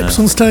any tips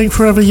on staying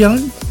forever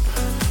young?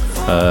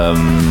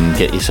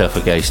 Get yourself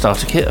a gay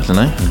starter kit, I don't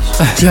know.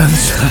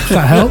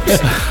 That helps.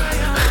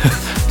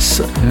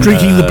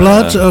 Drinking the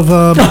blood of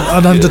an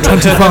under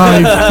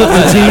 25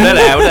 football team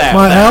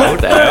might help.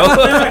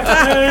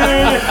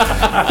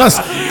 That's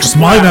just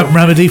my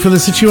remedy for the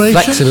situation.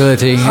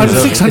 Flexibility. I'm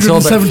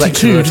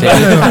 672.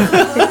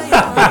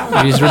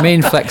 If you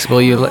remain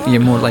flexible, you're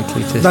more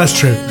likely to. That's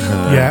true.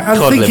 Yeah,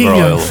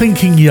 and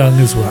thinking young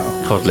as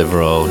well. Cod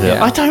liver oil.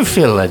 Yeah. I don't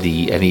feel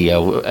any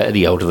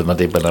older than I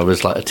did when I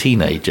was like a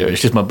teenager.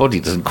 It's just my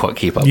body doesn't quite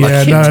keep up.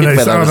 Yeah,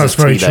 that's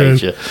very true.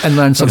 And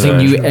learn something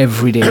new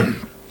every day.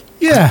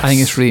 Yeah, I think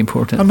it's really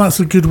important, and that's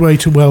a good way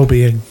to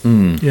well-being.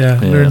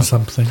 Learn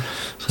something.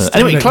 So,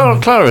 anyway,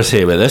 Clara's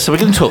here with us, so we're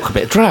going to talk a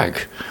bit of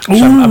drag.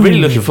 I'm really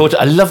looking forward to.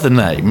 I love the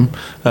name,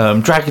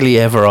 Dragily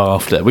Ever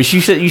After. Which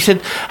you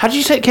said. How did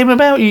you say it came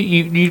about?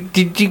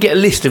 Did you get a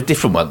list of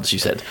different ones? You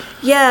said.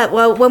 Yeah,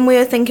 well, when we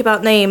were thinking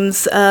about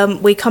names,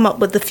 we come up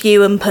with a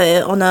few and put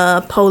it on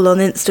a poll on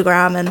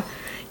Instagram, and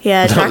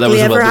yeah, Dragily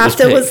Ever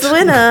After was the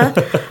winner.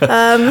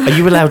 Are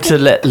you allowed to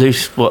let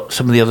loose what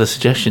some of the other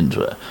suggestions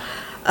were?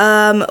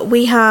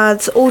 We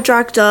had All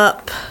Dragged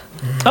Up.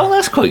 Oh,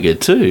 that's quite good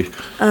too.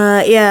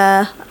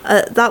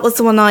 That was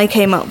the one I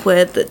came up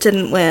with that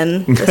didn't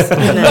win. Just,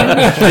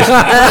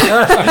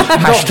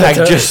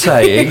 Hashtag just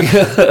saying.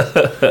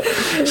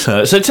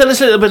 So tell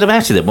us a little bit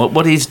about it then.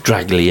 What is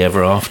Dragily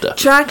Ever After?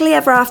 Dragily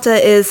Ever After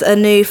is a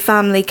new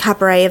family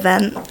cabaret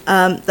event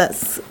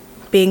that's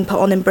being put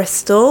on in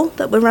Bristol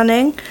that we're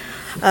running.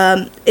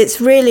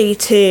 It's really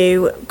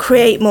to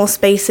create more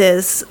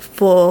spaces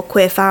for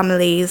queer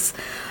families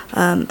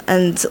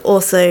and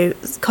also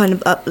kind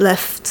of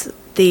uplift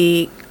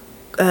the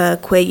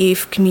queer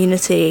youth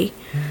community,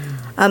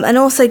 and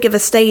also give a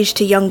stage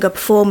to younger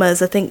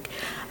performers. I think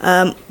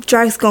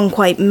drag's gone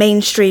quite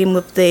mainstream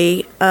with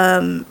the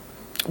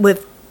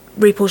with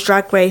RuPaul's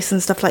Drag Race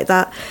and stuff like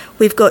that.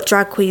 We've got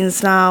drag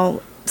queens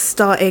now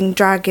starting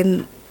drag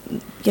in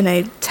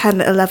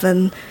 10,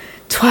 11,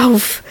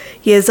 12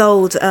 years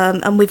old,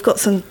 and we've got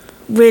some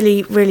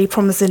really, really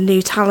promising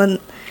new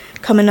talent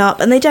coming up,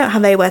 and they don't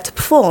have anywhere to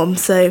perform.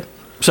 So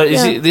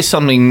is this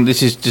something?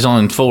 This is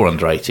designed for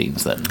under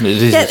 18s then?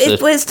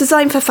 It's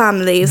designed for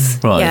families.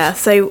 Right. Yeah,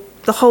 so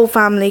the whole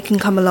family can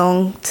come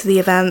along to the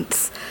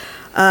events.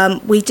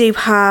 We do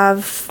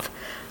have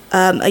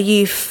a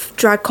youth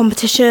drag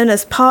competition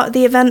as part of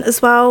the event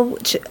as well,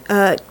 which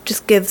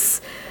just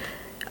gives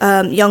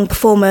young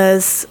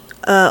performers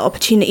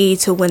opportunity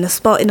to win a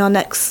spot in our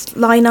next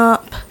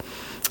lineup,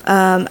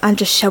 and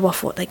just show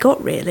off what they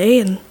got, really.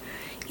 And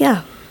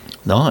yeah.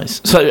 Nice.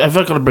 So have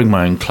I got to bring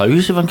my own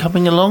clothes if I'm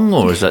coming along,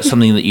 or is that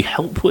something that you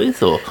help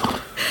with? Or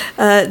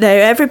no,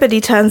 everybody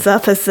turns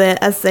up as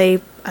they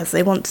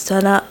want to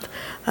turn up.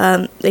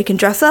 They can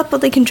dress up or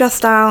they can dress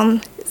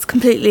down. It's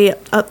completely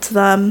up to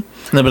them.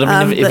 No, but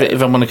I mean,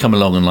 if I want to come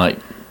along and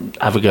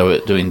have a go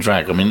at doing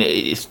drag, I mean,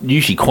 it's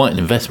usually quite an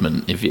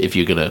investment. If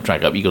you're going to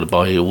drag up, you've got to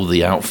buy all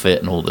the outfit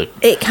and all the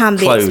it can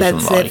be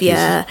expensive.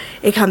 Yeah,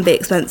 it can be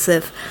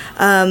expensive.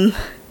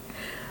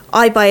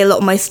 I buy a lot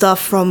of my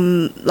stuff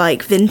from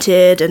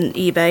Vinted and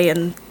eBay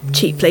and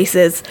cheap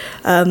places.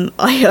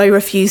 I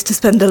refuse to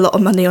spend a lot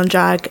of money on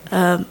drag.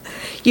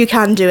 You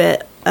can do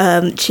it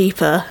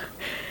cheaper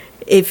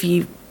if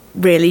you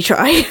really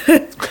try.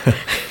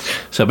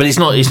 So, but it's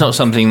not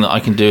something that I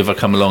can do if I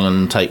come along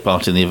and take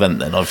part in the event.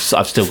 Then I've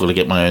still got to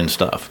get my own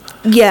stuff.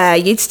 Yeah,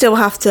 you'd still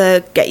have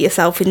to get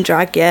yourself in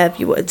drag. Yeah, if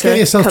you wanted to get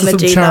yourself come to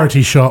some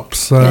charity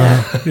shops.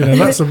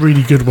 That's a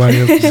really good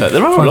way of. So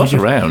there are a lot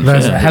around.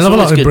 There's a hell of a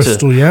lot in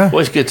Bristol.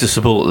 Always good to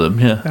support them.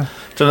 Yeah.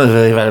 Don't know if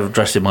they've ever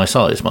dressed in my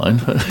size, mine.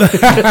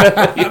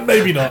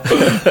 Maybe not.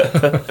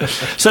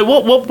 So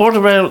what brought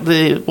about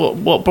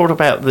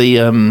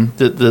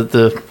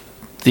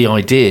the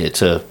idea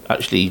to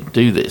actually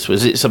do this?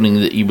 Was it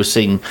something that you were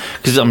seeing?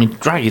 Because I mean,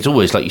 drag is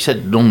always, like you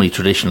said, normally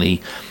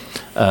traditionally,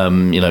 a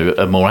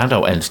more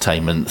adult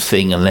entertainment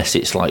thing, unless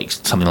it's like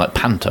something like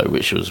panto,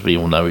 which, as we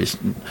all know, is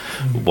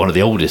one of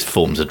the oldest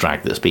forms of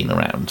drag that's been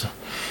around.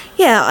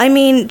 Yeah, I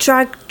mean,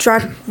 drag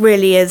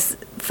really is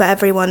for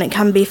everyone. It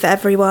can be for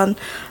everyone.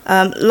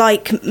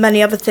 Like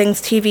many other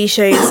things, TV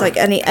shows, like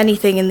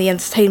anything in the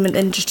entertainment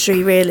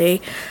industry, really,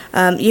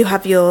 you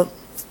have your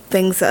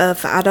things that are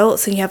for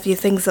adults, and you have your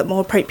things that are more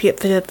appropriate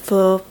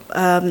for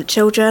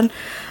children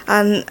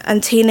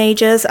and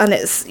teenagers. And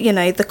it's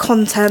the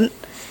content,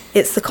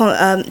 it's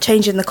the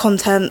changing the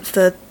content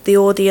for the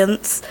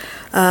audience,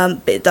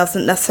 but it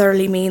doesn't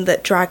necessarily mean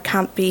that drag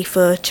can't be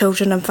for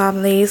children and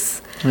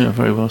families. Yeah,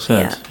 very well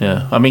said.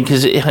 Yeah. I mean,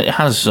 because it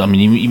has. I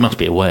mean, you must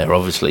be aware.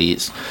 Obviously,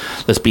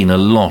 there's been a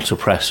lot of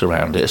press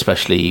around it,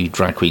 especially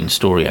Drag Queen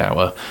Story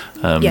Hour,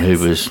 who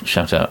was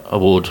ShoutOut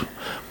award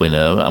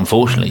winner.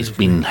 Unfortunately, it's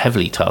been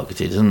heavily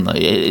targeted, isn't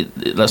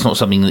it? That's not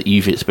something that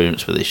you've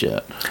experienced for this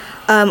yet.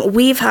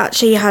 We've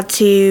actually had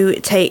to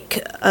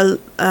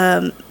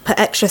put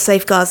extra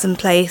safeguards in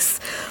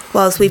place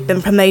whilst we've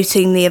been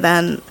promoting the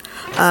event.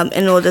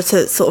 In order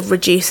to sort of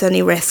reduce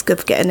any risk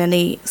of getting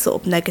any sort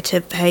of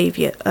negative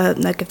behaviour,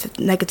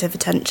 negative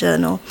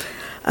attention, or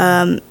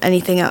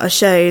anything out of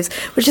shows,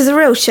 which is a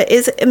real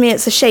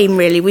it's a shame,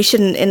 really. We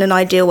shouldn't, in an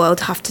ideal world,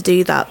 have to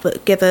do that,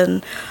 but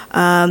given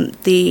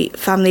the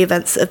family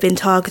events that have been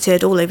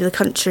targeted all over the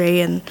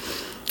country and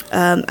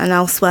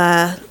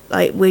elsewhere,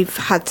 we've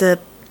had to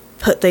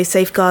put those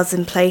safeguards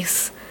in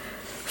place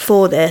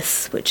for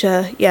this, which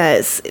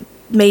it's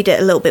made it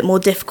a little bit more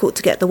difficult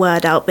to get the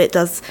word out, but it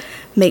does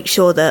make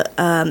sure that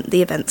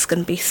the event's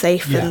going to be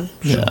safe.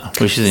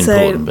 Which is an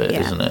important bit,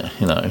 isn't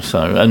it?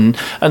 So and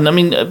I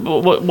mean,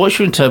 what's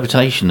your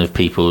interpretation of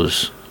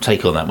people's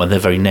take on that when they're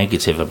very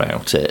negative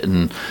about it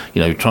and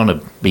trying to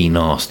be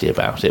nasty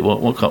about it?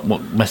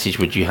 What message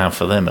would you have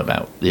for them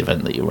about the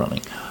event that you're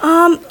running?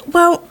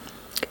 Well,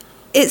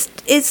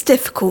 it's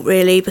difficult,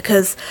 really,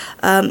 because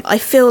I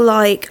feel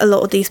like a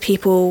lot of these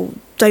people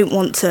don't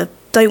want to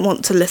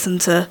listen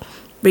to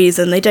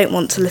reason. They don't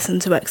want to listen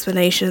to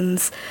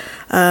explanations,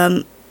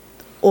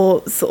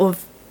 or sort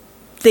of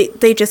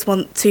they just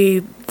want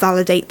to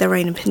validate their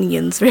own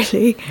opinions,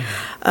 really.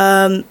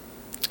 But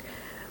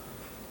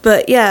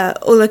yeah,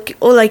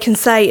 all I can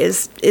say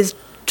is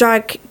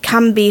drag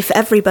can be for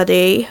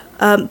everybody,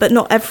 but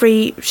not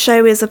every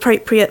show is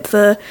appropriate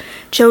for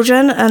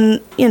children,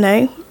 and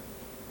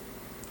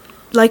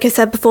like I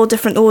said before,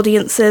 different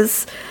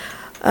audiences.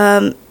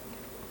 I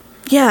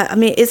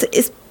mean,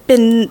 it's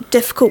been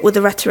difficult with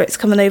the rhetorics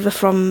coming over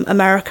from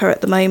America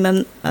at the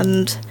moment,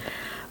 and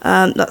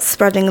that's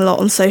spreading a lot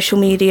on social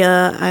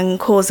media and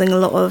causing a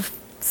lot of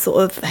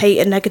sort of hate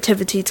and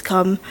negativity to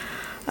come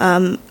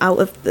out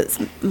of that's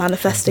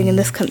manifesting in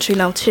this country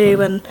now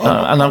too. And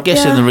I'm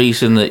guessing the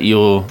reason that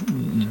you're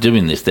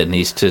doing this then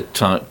is to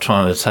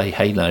try to say,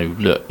 hey, no,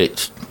 look,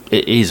 it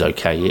is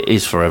okay. It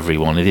is for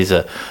everyone. It is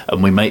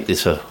and we make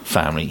this a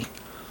family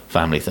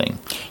thing.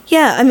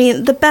 Yeah, I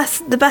mean, the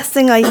best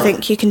thing I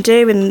think you can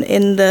do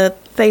in the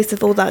face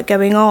of all that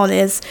going on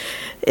is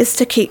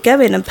to keep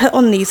going and put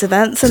on these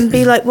events and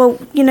be like, well,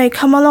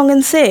 come along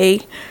and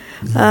see.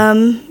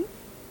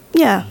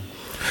 Yeah.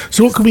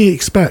 So what can we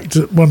expect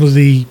at one of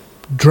the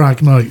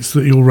drag nights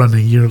that you're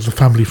running, the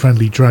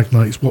family-friendly drag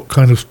nights? What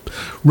kind of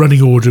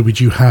running order would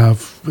you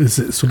have? Is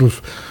it sort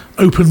of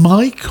open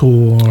mic,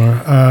 or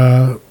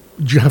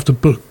do you have to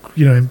book,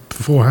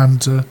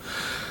 beforehand to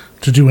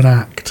do an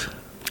act?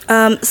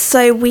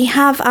 So we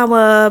have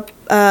our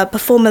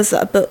performers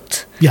that are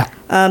booked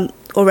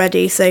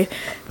already. So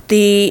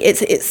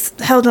it's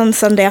held on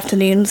Sunday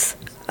afternoons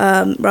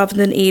rather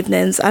than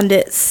evenings, and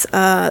it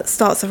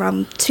starts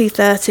around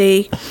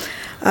 2:30.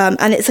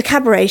 And it's a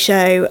cabaret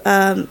show,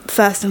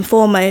 first and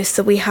foremost.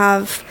 So we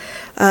have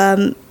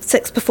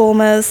 6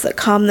 performers that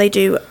come. They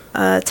do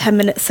a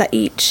 10-minute set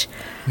each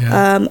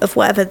of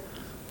whatever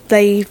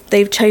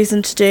they've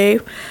chosen to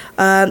do.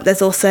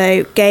 There's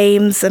also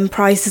games and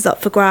prizes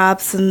up for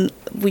grabs, and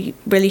we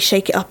really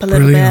shake it up a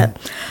little bit.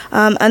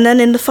 And then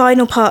in the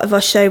final part of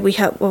our show,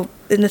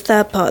 in the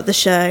third part of the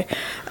show,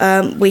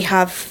 we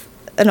have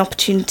an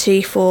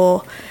opportunity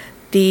for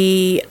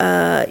the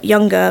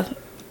younger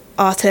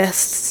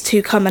artists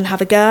to come and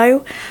have a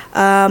go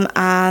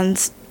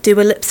and do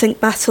a lip sync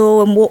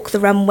battle and walk the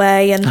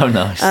runway, and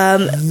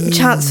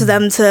chance for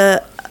them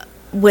to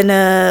win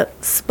a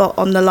spot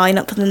on the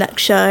lineup for the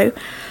next show.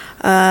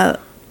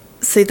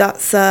 So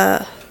that's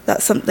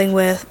something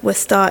we're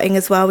starting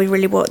as well. We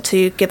really want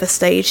to give a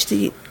stage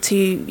to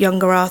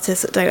younger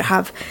artists that don't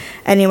have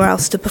anywhere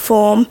else to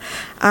perform.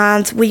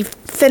 And we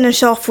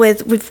finish off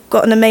with, we've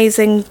got an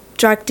amazing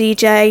drag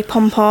DJ,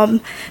 Pom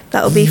Pom,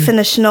 that will be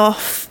finishing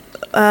off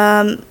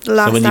the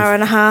last hour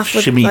and a half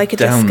with like a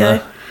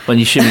disco. When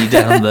you shimmy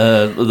down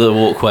the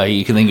walkway,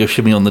 you can then go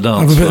shimmy on the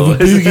dance floor.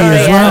 Boogie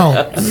as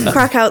well.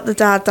 Crack out the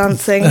dad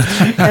dancing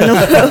and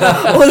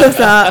all of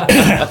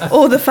that,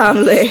 all the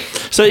family.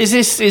 So is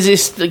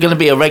this going to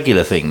be a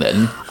regular thing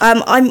then?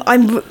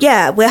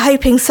 We're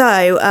hoping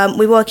so.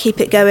 We will keep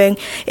it going.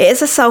 It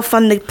is a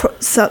self-funded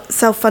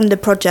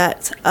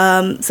project,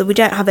 so we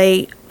don't have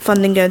a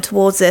funding going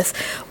towards this.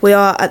 We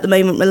are at the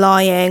moment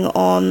relying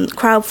on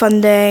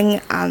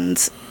crowdfunding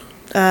and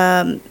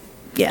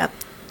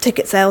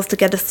ticket sales to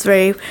get us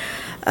through.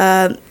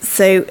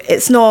 So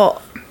it's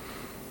not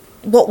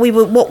what we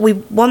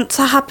want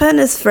to happen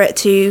is for it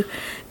to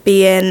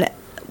be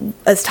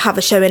to have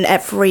a show in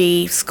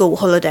every school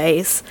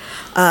holidays,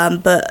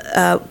 but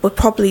we're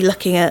probably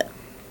looking at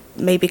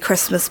maybe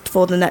Christmas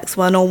before the next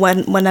one, or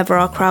whenever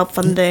our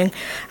crowdfunding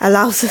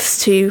allows us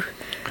to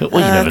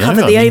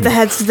cover the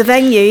overheads to the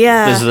venue.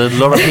 Yeah, there's a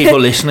lot of people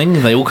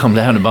listening. They all come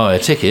down and buy a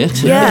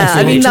ticket. Yeah,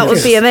 I mean that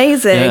would be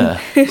amazing.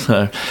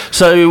 Yeah.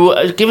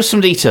 So give us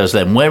some details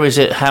then. Where is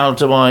it? How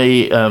do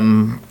I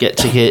get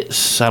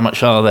tickets? How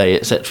much are they,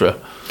 etc.?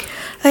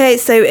 Okay,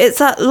 so it's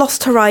at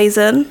Lost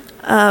Horizon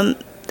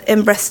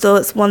in Bristol.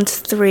 It's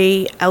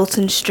 1-3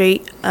 Elton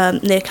Street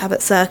near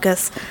Cabot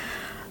Circus.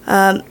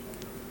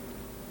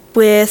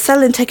 We're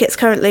selling tickets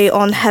currently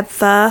on Head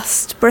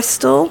First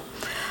Bristol.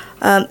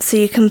 So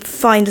you can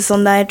find us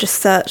on there,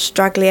 just search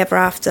Dragily Ever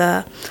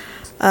After.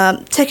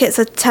 Tickets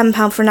are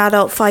 £10 for an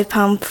adult,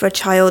 £5 for a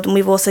child, and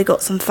we've also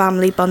got some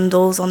family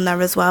bundles on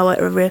there as well at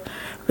a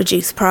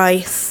reduced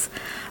price.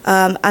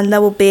 And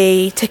there will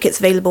be tickets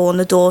available on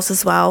the doors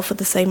as well for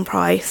the same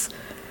price.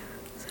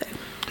 So.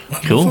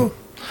 Cool.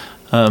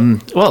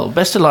 Well,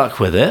 best of luck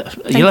with it.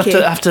 You'll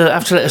have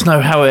to let us know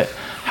how it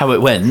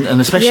went,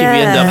 and especially if we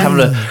end up having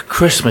a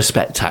Christmas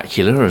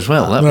spectacular as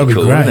well. That'd be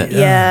cool, great. wouldn't it?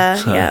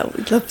 Yeah,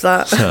 we'd love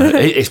that. So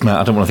it's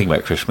I don't want to think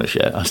about Christmas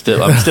yet. I'm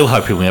still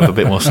hoping we have a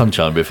bit more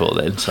sunshine before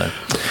then. So,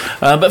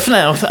 but for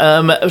now,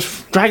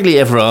 Dragily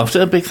Ever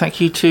After. A big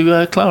thank you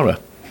to Clara.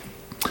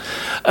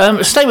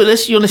 Stay with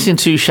us. You're listening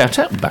to Shout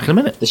Out. Back in a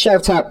minute. The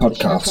Shout Out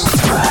podcast.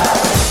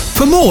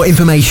 For more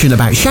information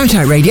about Shout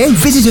Out Radio,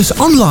 visit us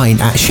online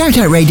at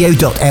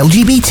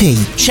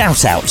shoutoutradio.lgbt.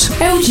 Shout Out.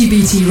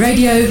 LGBT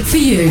radio for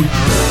you.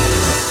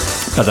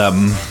 I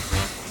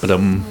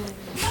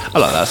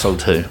like that song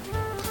too.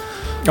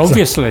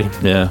 Obviously.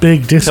 Yeah.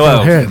 Big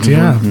disco hit,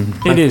 yeah.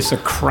 It is a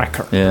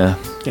cracker. Yeah.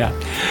 Yeah.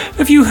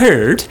 Have you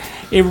heard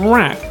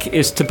Iraq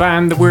is to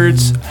ban the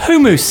words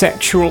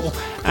homosexual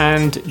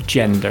and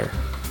gender?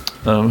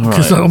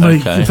 Because that'll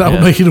make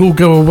it all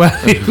go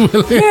away,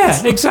 will it?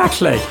 Yeah,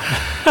 exactly.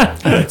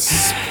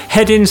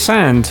 Head in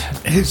sand. So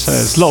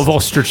there's a lot of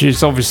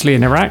ostriches, obviously,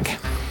 in Iraq.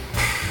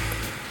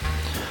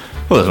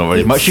 Well, there's not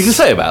really much you can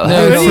say about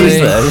that.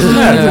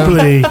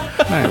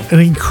 An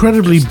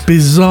incredibly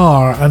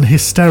bizarre and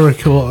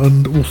hysterical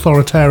and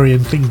authoritarian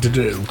thing to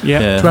do.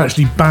 To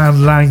actually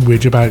ban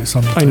language about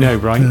something. I know,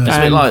 right? It's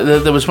a bit like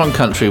there was one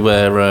country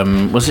where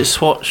was it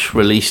Swatch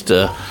released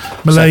a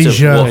Malaysia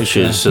set of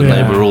watches and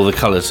they were all the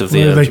colours of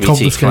the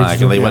LGBT flag,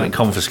 and they went and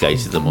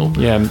confiscated them all.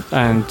 Yeah,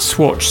 and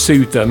Swatch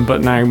sued them, but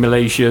now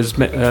Malaysia's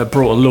brought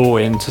a law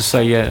in to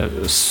say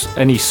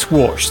any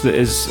swatch that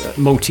is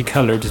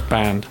multicoloured is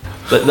banned.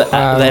 But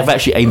they've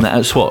actually aimed that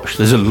at Swatch.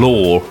 There's a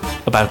law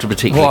about a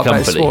particular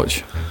company.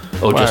 Swatch?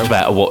 Or just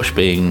about a watch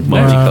being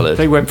multicoloured.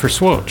 They went for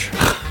Swatch.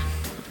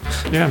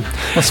 Yeah.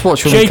 A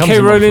Swatch. J.K.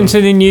 Rowling's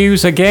in the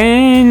news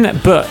again,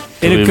 but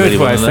in a good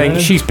way, I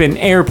think. She's been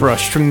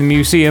airbrushed from the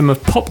Museum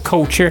of Pop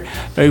Culture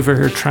over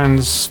her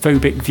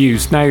transphobic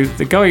views. Now,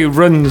 the guy who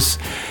runs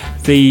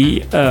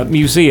the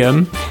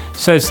museum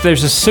says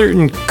there's a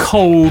certain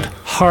cold,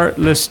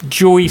 heartless,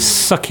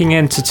 joy-sucking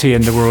entity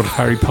in the world of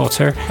Harry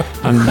Potter,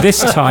 and this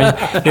time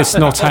it's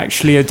not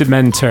actually a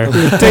Dementor.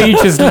 Don't you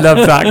just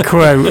love that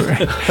quote?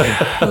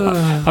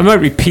 I might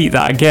repeat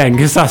that again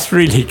because that's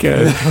really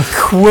good.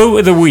 Quote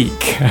of the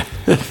week.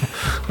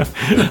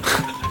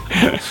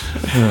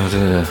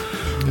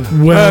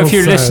 Well, if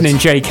you're listening,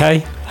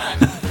 JK.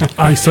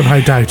 I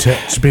somehow doubt it,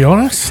 to be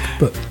honest,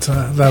 but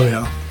there we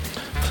are.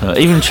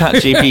 Even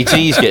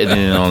ChatGPT's getting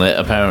in on it,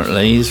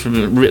 apparently. He's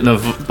written a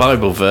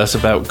Bible verse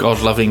about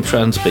God-loving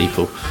trans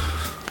people.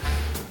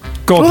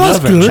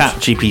 God-loving?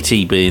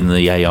 ChatGPT being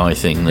the AI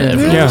thing that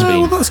everyone's been...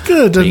 Well, that's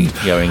good. And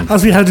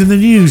as we had in the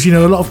news,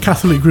 a lot of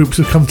Catholic groups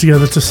have come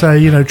together to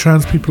say,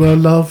 trans people are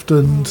loved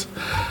and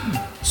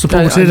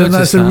supported, and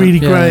that's a really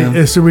great.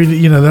 It's a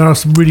really, there are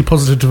some really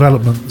positive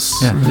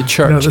developments. Yeah, the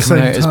church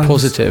coming out is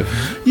positive.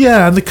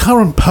 Yeah, and the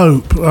current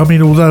Pope,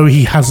 although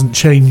he hasn't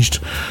changed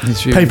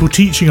papal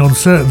teaching on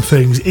certain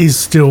things, is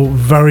still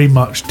very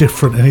much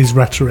different in his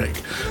rhetoric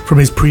from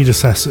his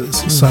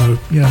predecessors. So,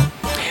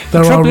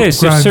 The trouble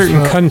is, there's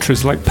certain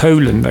countries like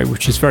Poland, though,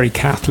 which is very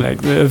Catholic,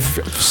 that are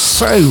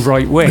so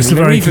right wing.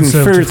 They're even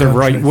further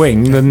right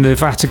wing than the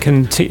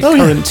Vatican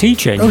current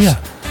teachings. Oh yeah,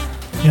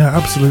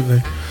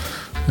 absolutely.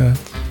 Yeah.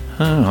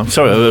 Oh, I'm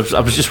sorry. I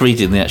was just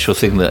reading the actual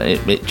thing that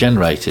it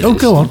generated. Oh,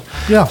 go on.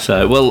 Yeah.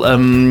 So, a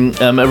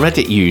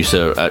Reddit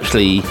user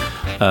actually,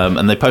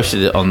 and they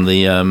posted it on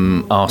the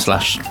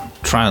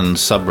r/trans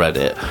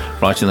subreddit,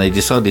 right? And they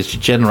decided to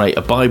generate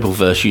a Bible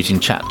verse using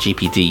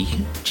GPT,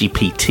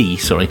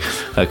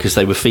 because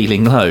they were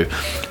feeling low.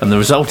 And the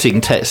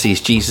resulting text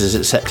is Jesus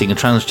accepting a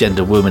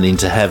transgender woman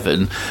into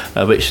heaven,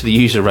 which the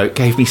user wrote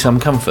gave me some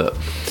comfort.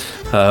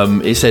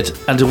 It said,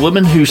 and a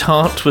woman whose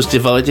heart was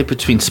divided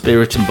between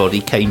spirit and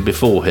body came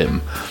before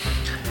him.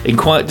 In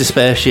quiet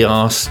despair, she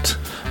asked,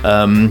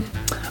 Lord,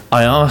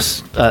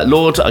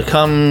 I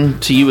come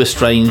to you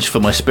estranged,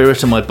 for my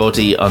spirit and my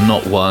body are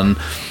not one.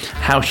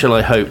 How shall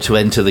I hope to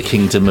enter the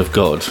kingdom of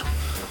God?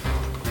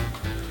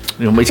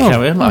 You want me to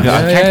carry on?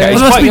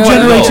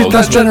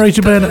 That's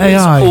generated by an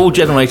AI. It's all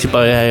generated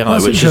by AI,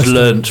 which has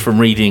learnt from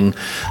reading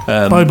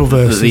Bible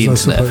verses, the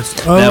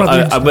internet.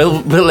 I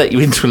will let you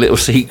into a little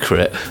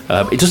secret.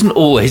 It doesn't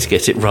always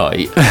get it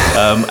right.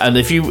 And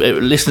if you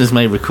listeners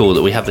may recall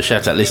that we had the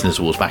Shout Out Listeners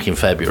Awards back in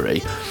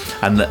February,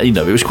 and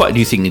it was quite a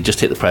new thing. It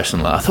just hit the press,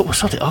 and I thought, well,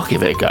 sod it, I'll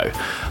give it a go.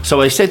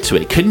 So I said to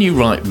it, can you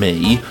write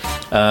me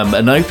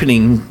an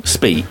opening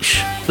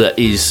speech that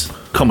is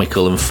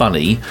comical and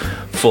funny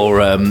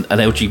for an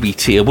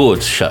LGBT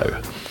awards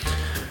show?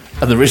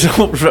 And the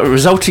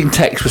resulting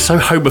text was so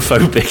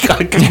homophobic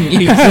I couldn't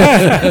use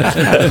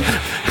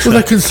it. Well,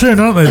 they're concerned,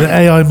 aren't they, that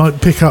AI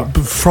might pick up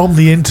from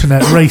the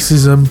internet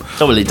racism,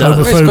 it does.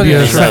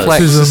 homophobia,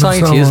 sexism,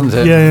 society, so isn't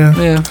it?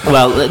 Yeah.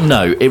 Well,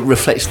 no, it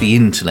reflects the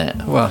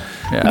internet. Well,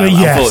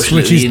 unfortunately,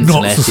 which is the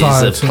internet not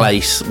society. is a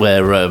place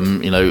where,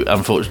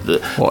 unfortunately,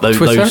 those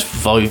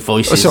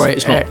voices. Oh, sorry,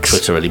 it's X. not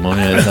Twitter anymore.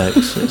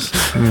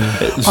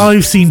 It's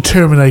I've seen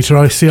Terminator.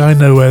 I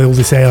know where all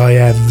this AI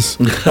ends.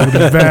 I'll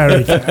be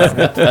very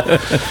careful.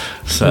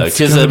 So it's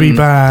going to be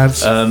bad.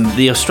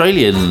 The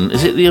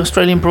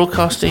Australian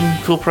Broadcasting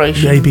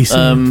Corporation, the ABC,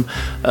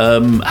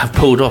 have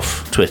pulled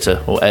off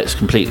Twitter or X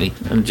completely,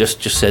 and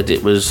just said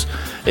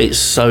it's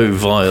so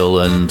vile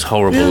and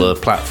horrible a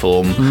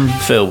platform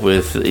filled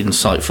with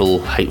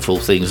insightful, hateful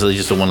things. They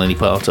just don't want any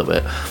part of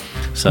it.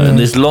 So and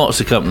there's lots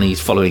of companies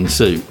following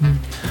suit.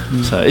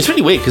 So it's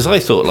really weird because I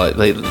thought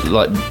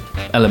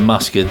Elon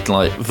Musk had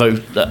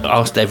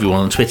asked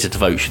everyone on Twitter to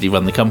vote should he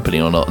run the company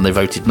or not, and they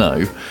voted no.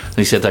 And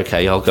he said,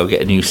 "Okay, I'll go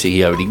get a new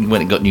CEO." And he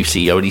went and got a new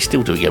CEO, and he's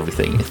still doing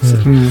everything.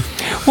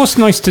 What's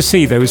nice to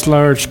see though is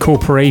large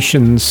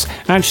corporations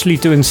actually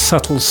doing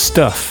subtle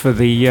stuff for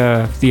the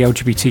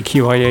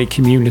LGBTQIA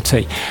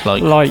community,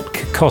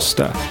 like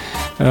Costa.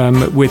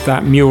 With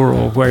that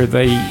mural where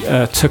they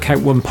took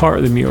out one part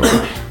of the mural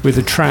with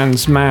a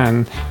trans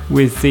man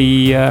with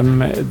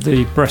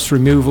the breast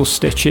removal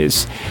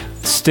stitches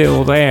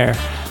still there,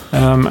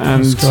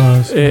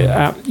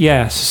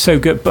 so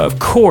good. But of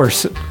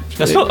course,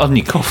 that's not on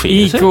your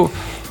coffee. Is it? What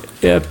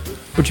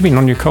do you mean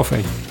on your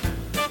coffee?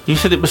 You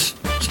said it was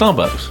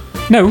Starbucks.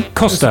 No,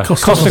 Costa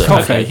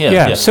Coffee. Okay,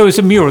 yeah. So it's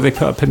a mural they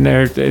put up in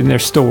their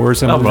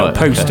stores and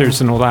posters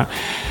and all that.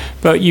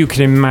 But you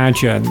can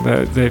imagine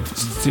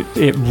that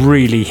it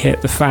really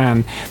hit the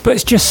fan. But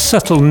it's just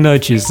subtle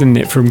nudges, isn't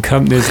it, from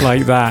companies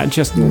like that?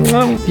 Just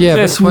nudge you.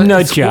 It's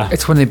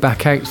when they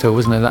back out, though,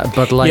 wasn't it? That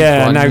Bud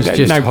Light one was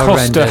just now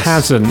horrendous. Costa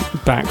hasn't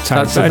backed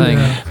out. That's the thing.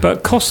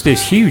 But Costa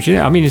is huge,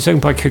 isn't it? I mean, it's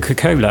owned by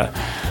Coca-Cola.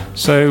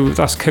 So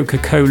that's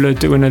Coca-Cola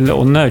doing a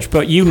little nudge.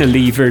 But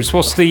Unilever's,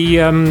 what's the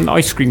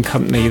ice cream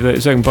company that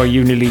is owned by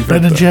Unilever?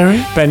 Ben &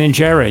 Jerry? Ben &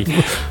 Jerry.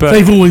 But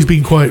they've always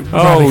been quite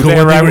radical.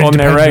 They're out on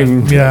their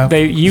own. Yeah.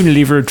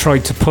 Unilever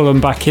tried to pull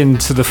them back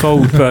into the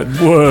fold, but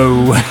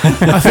whoa.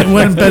 I think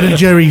when Ben &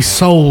 Jerry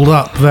sold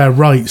up their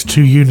rights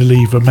to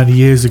Unilever many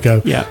years ago,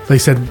 they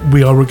said,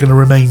 we are going to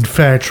remain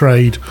fair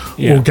trade,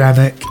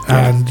 organic,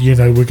 and,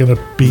 we're going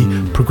to be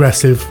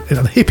progressive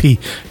and hippie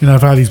in our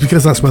values,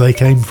 because that's where they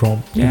came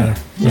from.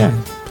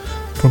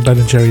 From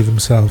Ben & Jerry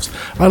themselves.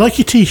 I like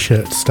your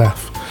T-shirt,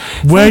 Steph.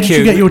 Where did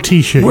you get your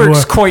T-shirt?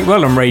 Works quite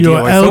well on radio.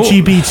 Your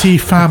LGBT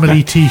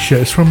family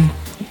T-shirts from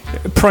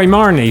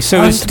Primarni.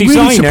 So it's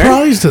designer. I'm really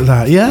surprised at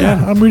that.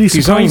 Yeah, I'm really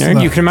surprised at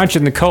that. You can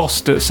imagine the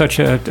cost at such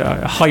a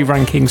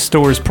high-ranking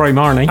store as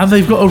Primarni. And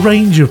they've got a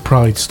range of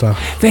Pride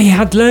stuff. They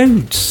had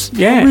loads.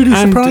 Yeah, I'm really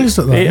surprised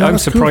at that. I'm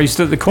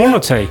surprised at the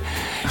quality.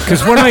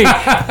 Because when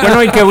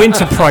I go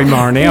into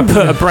Primarni, I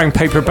put a brown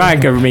paper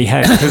bag over my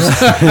head because,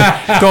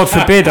 God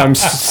forbid, I'm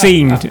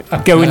seen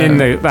going in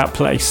that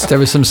place. There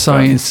was some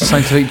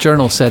scientific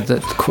journal said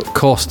that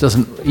cost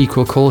doesn't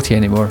equal quality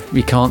anymore.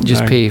 You can't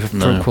just pay for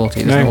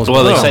quality.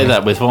 Well, they say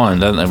that with wine,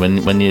 don't they?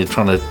 When you're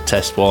trying to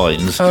test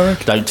wines,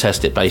 don't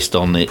test it based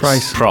on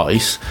its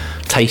price.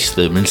 Taste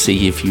them and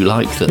see if you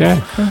like them.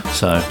 Yeah.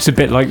 So it's a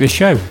bit like this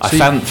show.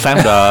 I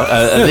found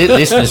our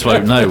listeners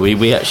won't know.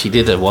 We actually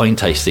did a wine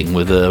tasting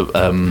with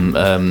a. Do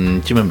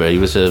you remember? He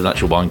was an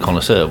actual wine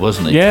connoisseur,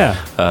 wasn't he? Yeah.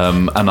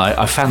 And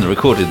I found the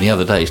recording the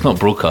other day. It's not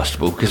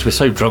broadcastable because we're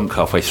so drunk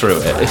halfway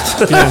through it.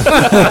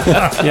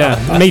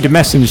 Yeah. Made a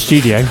mess in the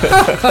studio.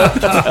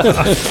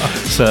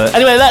 So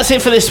anyway, that's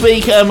it for this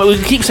week. We'll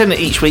keep saying it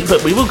each week,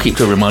 but we will keep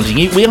reminding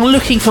you. We are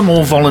looking for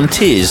more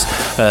volunteers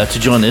to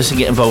join us and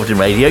get involved in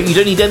radio. You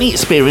don't need any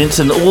experience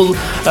and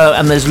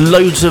there's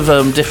loads of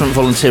different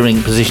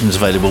volunteering positions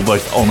available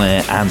both on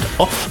air and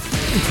off.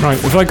 Right,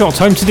 have I got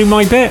time to do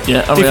my bit?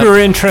 Yeah. If you're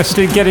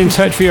interested, get in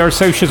touch via our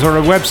socials or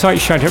our website,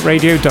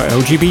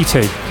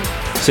 shoutoutradio.lgbt.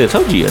 See, I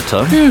told you you had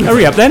time.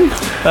 Hurry up then.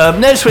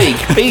 Next week,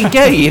 being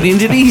gay in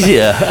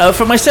Indonesia.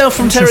 From myself,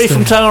 from Terry,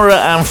 from Clara,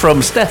 and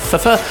from Steph.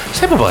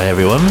 Say bye-bye,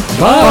 everyone.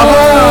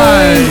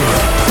 Bye.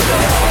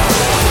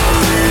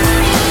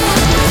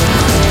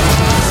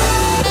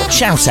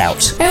 Shout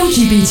Out.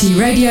 LGBT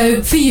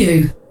radio for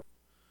you.